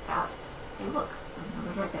sugar. That's, hey look, those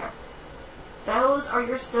numbers right there. Those are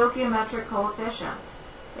your stoichiometric coefficients.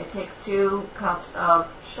 It takes 2 cups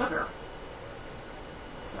of sugar.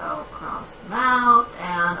 So cross them out,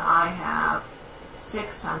 and I have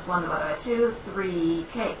 6 times 1 divided by 2, 3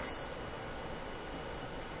 cakes.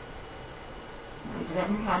 Now you did that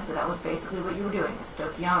in your head, but that was basically what you were doing, a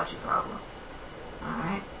stoichiometry problem.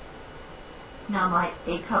 Alright. Now my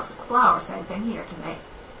 8 cups of flour, same thing here, to make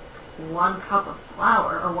 1 cup of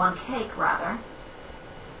flour, or 1 cake rather,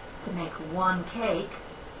 to make 1 cake,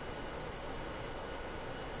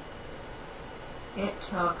 it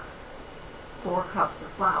took 4 cups of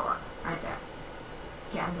flour, right there.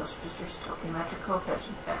 Again, those are just your stoichiometric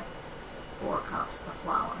coefficients there. 4 cups of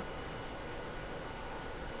flour.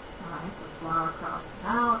 Alright, so flour crosses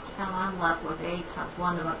out, and I'm left with 8 times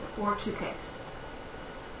 1 divided by 4, 2 cakes.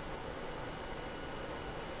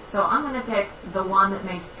 So I'm going to pick the one that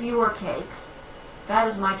made fewer cakes. That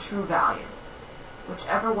is my true value.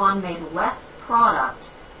 Whichever one made less product,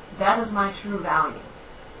 that is my true value.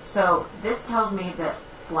 So this tells me that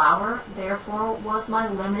flour, therefore, was my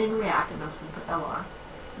limiting reactant. I'm just going to put LR.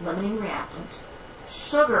 Limiting reactant.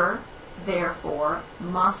 Sugar, therefore,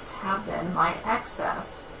 must have been my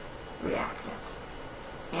excess reactant.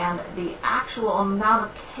 And the actual amount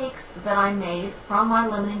of cakes that I made from my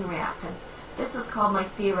limiting reactant, this is called my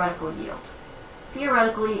theoretical yield.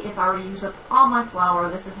 Theoretically, if I were to use up all my flour,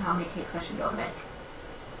 this is how many cakes I should go make.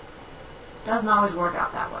 Doesn't always work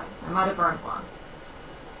out that way. I might have burned one.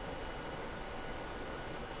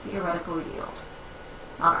 Theoretical yield.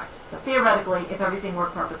 Alright, but theoretically, if everything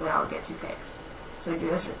worked perfectly, I would get 2 cakes. So you do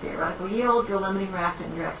this, your theoretical yield, your limiting reactant,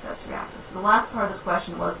 and your excess reactant. So the last part of this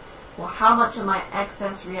question was, well, how much of my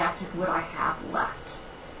excess reactant would I have left?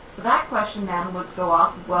 So that question then would go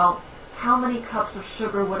off, well, how many cups of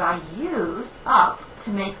sugar would I use up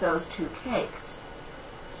to make those 2 cakes?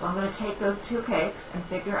 So I'm going to take those 2 cakes and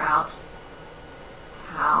figure out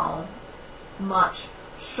how much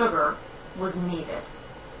sugar was needed.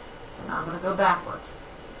 So now I'm going to go backwards.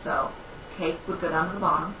 So cake would go down to the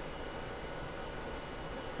bottom,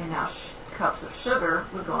 and now cups of sugar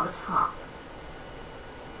would go on the top.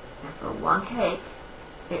 And for 1 cake,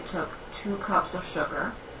 it took 2 cups of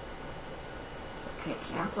sugar. So cake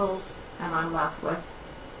cancels, and I'm left with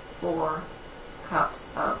 4 cups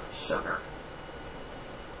of sugar.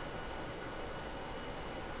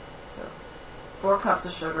 So 4 cups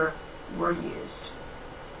of sugar were used.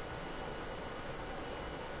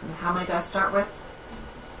 And how many did I start with?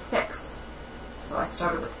 6. So I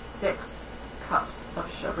started with 6 cups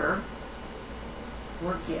of sugar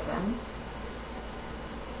were given.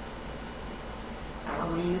 I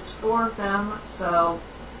only used 4 of them, so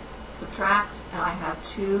subtract, and I have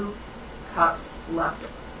 2 cups left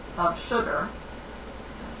of sugar.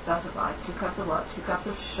 Specify 2 cups of what? 2 cups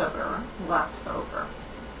of sugar left over.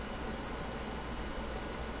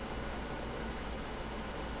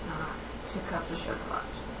 2 cups of sugar left.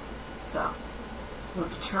 So,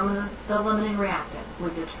 we've determined the limiting reactant,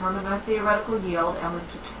 we've determined our theoretical yield, and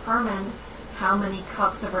we've determined how many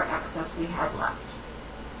cups of our excess we had left.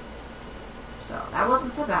 So, that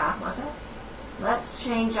wasn't so bad, was it? Let's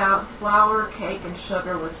change out flour, cake, and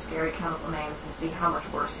sugar with scary chemical names and see how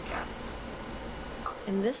much worse it gets.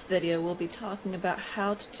 In this video, we'll be talking about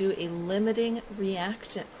how to do a limiting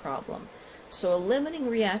reactant problem. So a limiting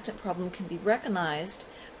reactant problem can be recognized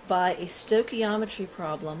by a stoichiometry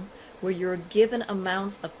problem where you're given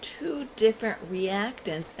amounts of two different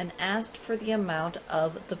reactants and asked for the amount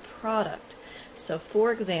of the product. So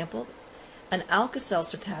for example, an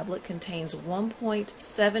Alka-Seltzer tablet contains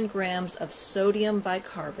 1.7 grams of sodium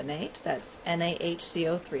bicarbonate, that's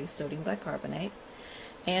NaHCO3, sodium bicarbonate,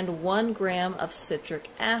 and 1 gram of citric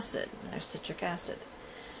acid. There's citric acid.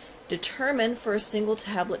 Determine for a single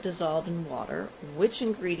tablet dissolved in water which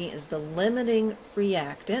ingredient is the limiting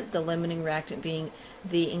reactant being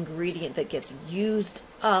the ingredient that gets used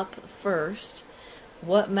up first,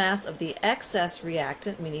 what mass of the excess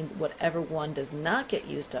reactant, meaning whatever one does not get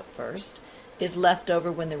used up first, is left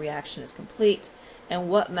over when the reaction is complete, and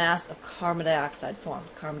what mass of carbon dioxide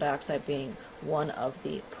forms, carbon dioxide being one of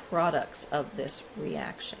the products of this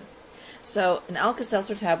reaction. So an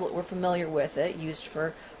Alka-Seltzer tablet, we're familiar with it, used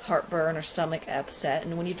for heartburn or stomach upset,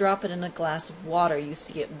 and when you drop it in a glass of water you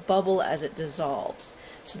see it bubble as it dissolves.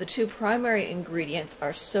 So the two primary ingredients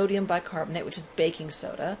are sodium bicarbonate, which is baking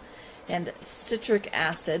soda, and citric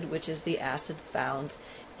acid, which is the acid found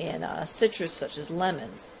in citrus such as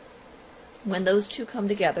lemons. When those two come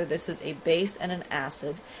together, this is a base and an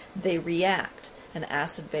acid, they react. An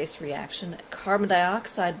acid-base reaction. Carbon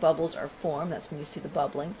dioxide bubbles are formed, that's when you see the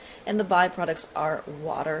bubbling, and the byproducts are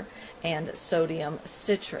water and sodium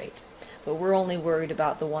citrate. But we're only worried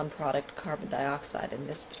about the one product, carbon dioxide, in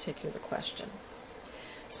this particular question.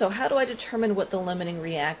 So how do I determine what the limiting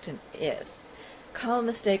reactant is? Common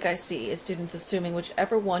mistake I see is students assuming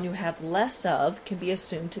whichever one you have less of can be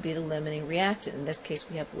assumed to be the limiting reactant. In this case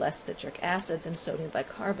we have less citric acid than sodium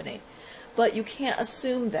bicarbonate. But you can't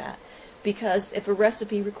assume that, because if a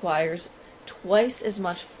recipe requires twice as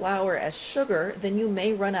much flour as sugar, then you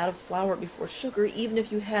may run out of flour before sugar even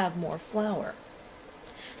if you have more flour.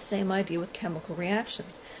 Same idea with chemical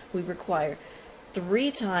reactions. We require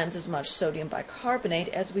 3 times as much sodium bicarbonate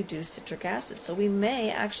as we do citric acid. So we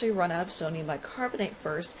may actually run out of sodium bicarbonate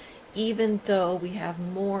first, even though we have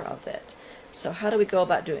more of it. So how do we go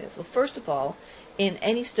about doing this? Well, first of all, in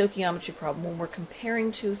any stoichiometry problem, when we're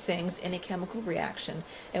comparing two things in a chemical reaction,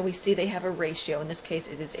 and we see they have a ratio, in this case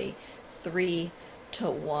it is a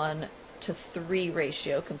 3:1:3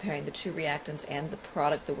 ratio, comparing the two reactants and the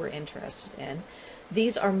product that we're interested in.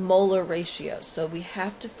 These are molar ratios, so we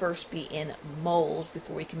have to first be in moles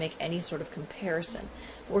before we can make any sort of comparison.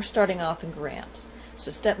 We're starting off in grams.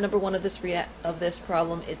 So step number 1 of this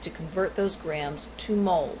problem is to convert those grams to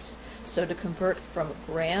moles. So to convert from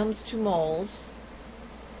grams to moles,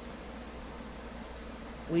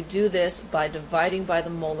 we do this by dividing by the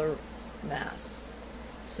molar mass.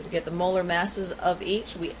 So to get the molar masses of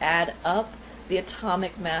each, we add up the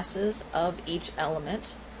atomic masses of each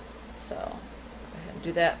element. So go ahead and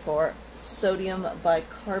do that for sodium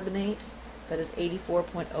bicarbonate, that is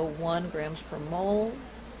 84.01 grams per mole.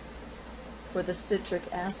 For the citric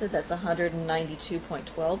acid, that's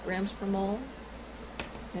 192.12 grams per mole.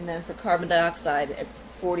 And then for carbon dioxide, it's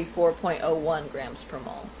 44.01 grams per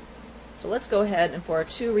mole. So let's go ahead and for our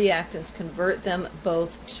two reactants, convert them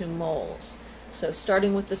both to moles. So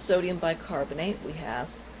starting with the sodium bicarbonate, we have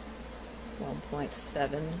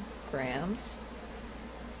 1.7 grams.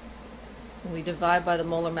 When we divide by the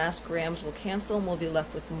molar mass, grams will cancel and we'll be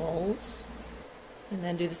left with moles. And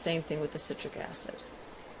then do the same thing with the citric acid.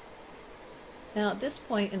 Now at this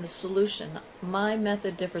point in the solution, my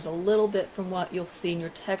method differs a little bit from what you'll see in your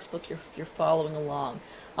textbook if you're following along.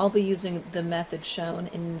 I'll be using the method shown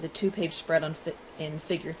in the 2-page spread in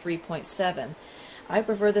figure 3.7. I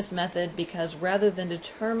prefer this method because rather than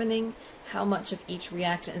determining how much of each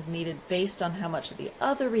reactant is needed based on how much of the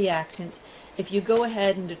other reactant, if you go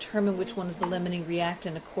ahead and determine which one is the limiting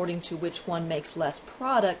reactant according to which one makes less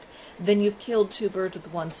product, then you've killed 2 birds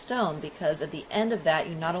with 1 stone, because at the end of that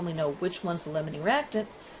you not only know which one's the limiting reactant,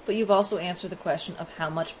 but you've also answered the question of how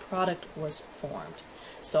much product was formed.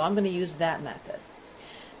 So I'm going to use that method.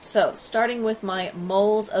 So starting with my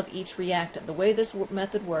moles of each reactant, the way this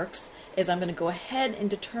method works is I'm going to go ahead and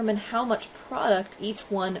determine how much product each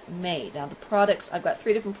one made. Now the products, I've got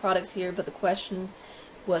 3 different products here, but the question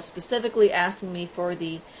was specifically asking me for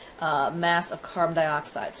the mass of carbon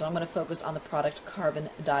dioxide. So I'm going to focus on the product carbon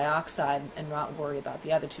dioxide and not worry about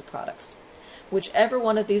the other 2 products. Whichever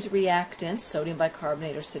one of these reactants, sodium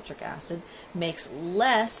bicarbonate or citric acid, makes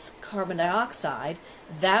less carbon dioxide,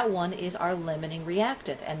 that one is our limiting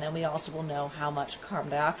reactant. And then we also will know how much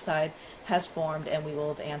carbon dioxide has formed, and we will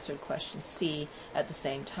have answered question C at the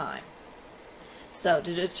same time. So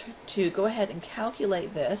to go ahead and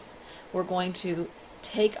calculate this, we're going to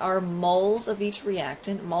take our moles of each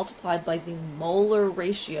reactant multiplied by the molar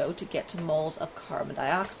ratio to get to moles of carbon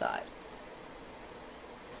dioxide.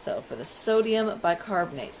 So for the sodium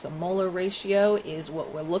bicarbonate, so molar ratio is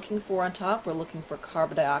what we're looking for on top. We're looking for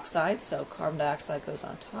carbon dioxide, so carbon dioxide goes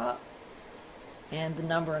on top. And the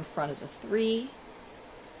number in front is a 3.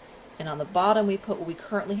 And on the bottom we put what we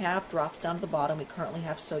currently have, drops down to the bottom. We currently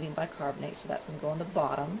have sodium bicarbonate, so that's going to go on the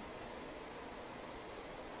bottom.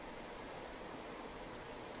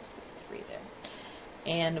 3 there.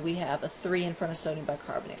 And we have a 3 in front of sodium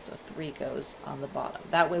bicarbonate, so 3 goes on the bottom.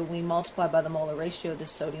 That way when we multiply by the molar ratio, the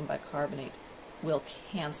sodium bicarbonate will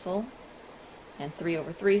cancel. And 3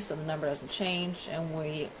 over 3, so the number doesn't change, and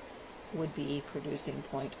we would be producing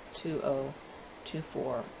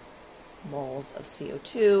 0.2024 moles of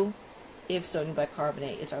CO2 if sodium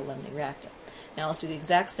bicarbonate is our limiting reactant. Now let's do the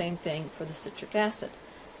exact same thing for the citric acid.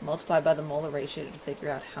 Multiply by the molar ratio to figure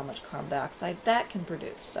out how much carbon dioxide that can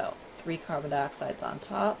produce. So 3 carbon dioxides on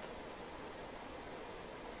top,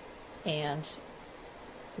 and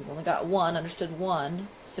we've only got one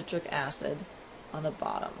citric acid on the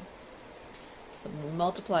bottom. So when we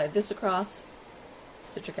multiply this across,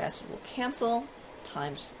 citric acid will cancel,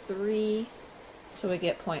 times 3, so we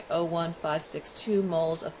get 0.01562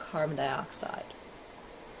 moles of carbon dioxide.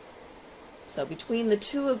 So between the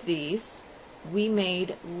two of these, we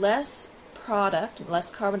made less product, less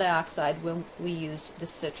carbon dioxide when we used the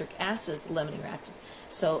citric acid as the limiting reactant.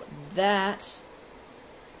 So that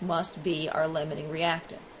must be our limiting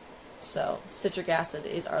reactant. So citric acid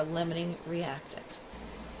is our limiting reactant.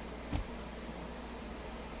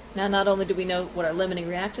 Now not only do we know what our limiting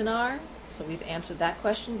reactant are, so we've answered that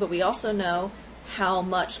question, but we also know how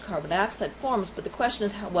much carbon dioxide forms, but the question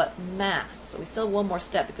is what mass. So we still have one more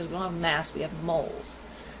step because we don't have mass, we have moles.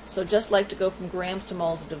 So just like to go from grams to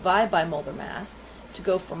moles, divide by molar mass. To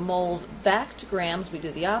go from moles back to grams, we do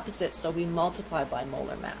the opposite, so we multiply by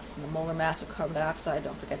molar mass. And the molar mass of carbon dioxide,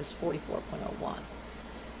 don't forget, is 44.01.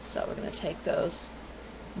 So we're going to take those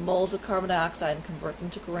moles of carbon dioxide and convert them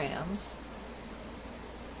to grams.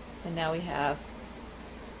 And now we have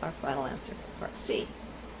our final answer for part C.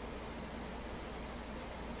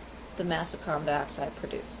 The mass of carbon dioxide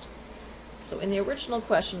produced. So in the original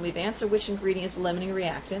question, we've answered which ingredient is the limiting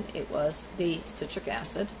reactant. It was the citric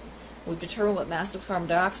acid. We've determined what mass of carbon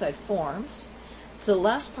dioxide forms. So the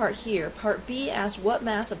last part here, part B, asks what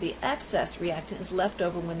mass of the excess reactant is left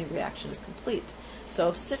over when the reaction is complete. So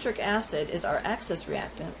if citric acid is our excess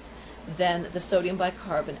reactant, then the sodium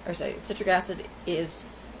bicarbonate, citric acid is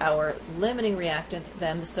our limiting reactant,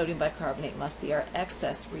 then the sodium bicarbonate must be our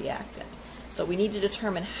excess reactant. So we need to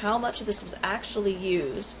determine how much of this was actually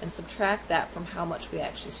used and subtract that from how much we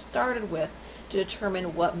actually started with to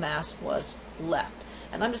determine what mass was left.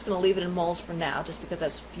 And I'm just going to leave it in moles for now just because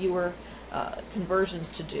that's fewer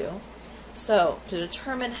conversions to do. So to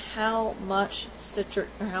determine how much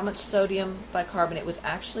sodium bicarbonate was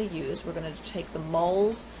actually used, we're going to take the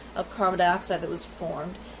moles of carbon dioxide that was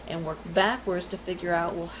formed and work backwards to figure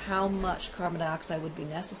out, well, how much carbon dioxide would be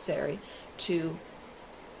necessary to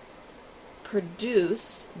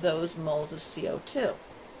produce those moles of CO2.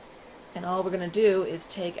 And all we're going to do is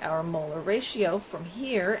take our molar ratio from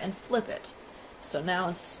here and flip it. So now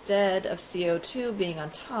instead of CO2 being on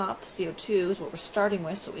top, CO2 is what we're starting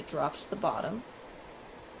with, so it drops to the bottom.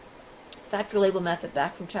 Factor label method,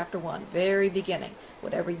 back from chapter 1, very beginning.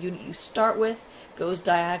 Whatever unit you start with goes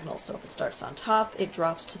diagonal, so if it starts on top, it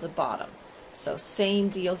drops to the bottom. So same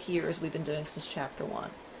deal here as we've been doing since chapter 1.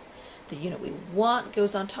 The unit we want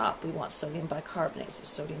goes on top. We want sodium bicarbonate, so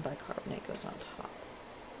sodium bicarbonate goes on top.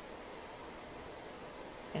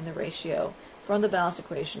 And the ratio from the balanced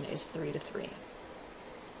equation is 3 to 3.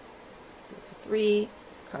 3,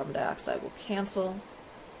 carbon dioxide will cancel,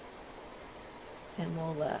 and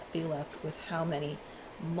we'll be left with how many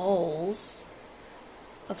moles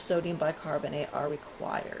of sodium bicarbonate are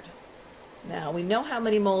required. Now we know how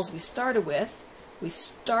many moles we started with. We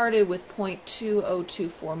started with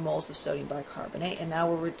 0.2024 moles of sodium bicarbonate, and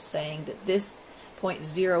now we're saying that this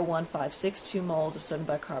 0.01562 moles of sodium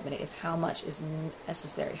bicarbonate is how much is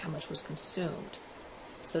necessary, how much was consumed.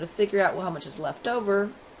 So to figure out how much is left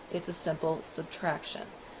over, it's a simple subtraction.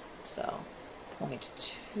 So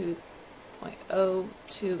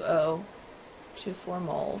 0.02024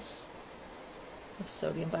 moles of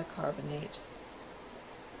sodium bicarbonate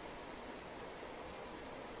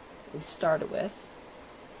we started with,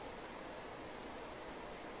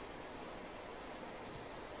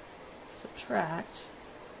 subtract,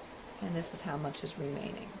 and this is how much is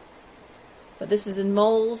remaining. But this is in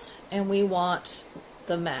moles, and we want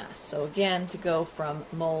the mass. So again, to go from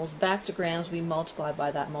moles back to grams, we multiply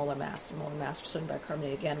by that molar mass. The molar mass for sodium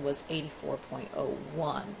bicarbonate again was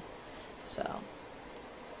 84.01.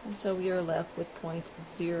 So we are left with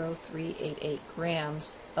 0.0388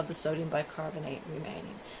 grams of the sodium bicarbonate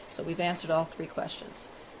remaining. So we've answered all three questions.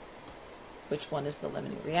 Which one is the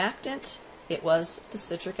limiting reactant? It was the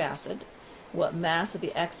citric acid. What mass of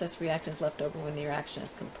the excess reactant is left over when the reaction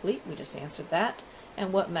is complete? We just answered that.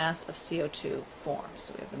 And what mass of CO2 forms?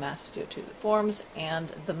 So we have the mass of CO2 that forms and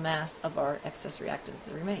the mass of our excess reactant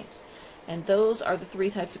that remains. And those are the three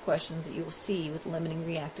types of questions that you will see with limiting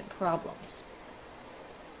reactant problems.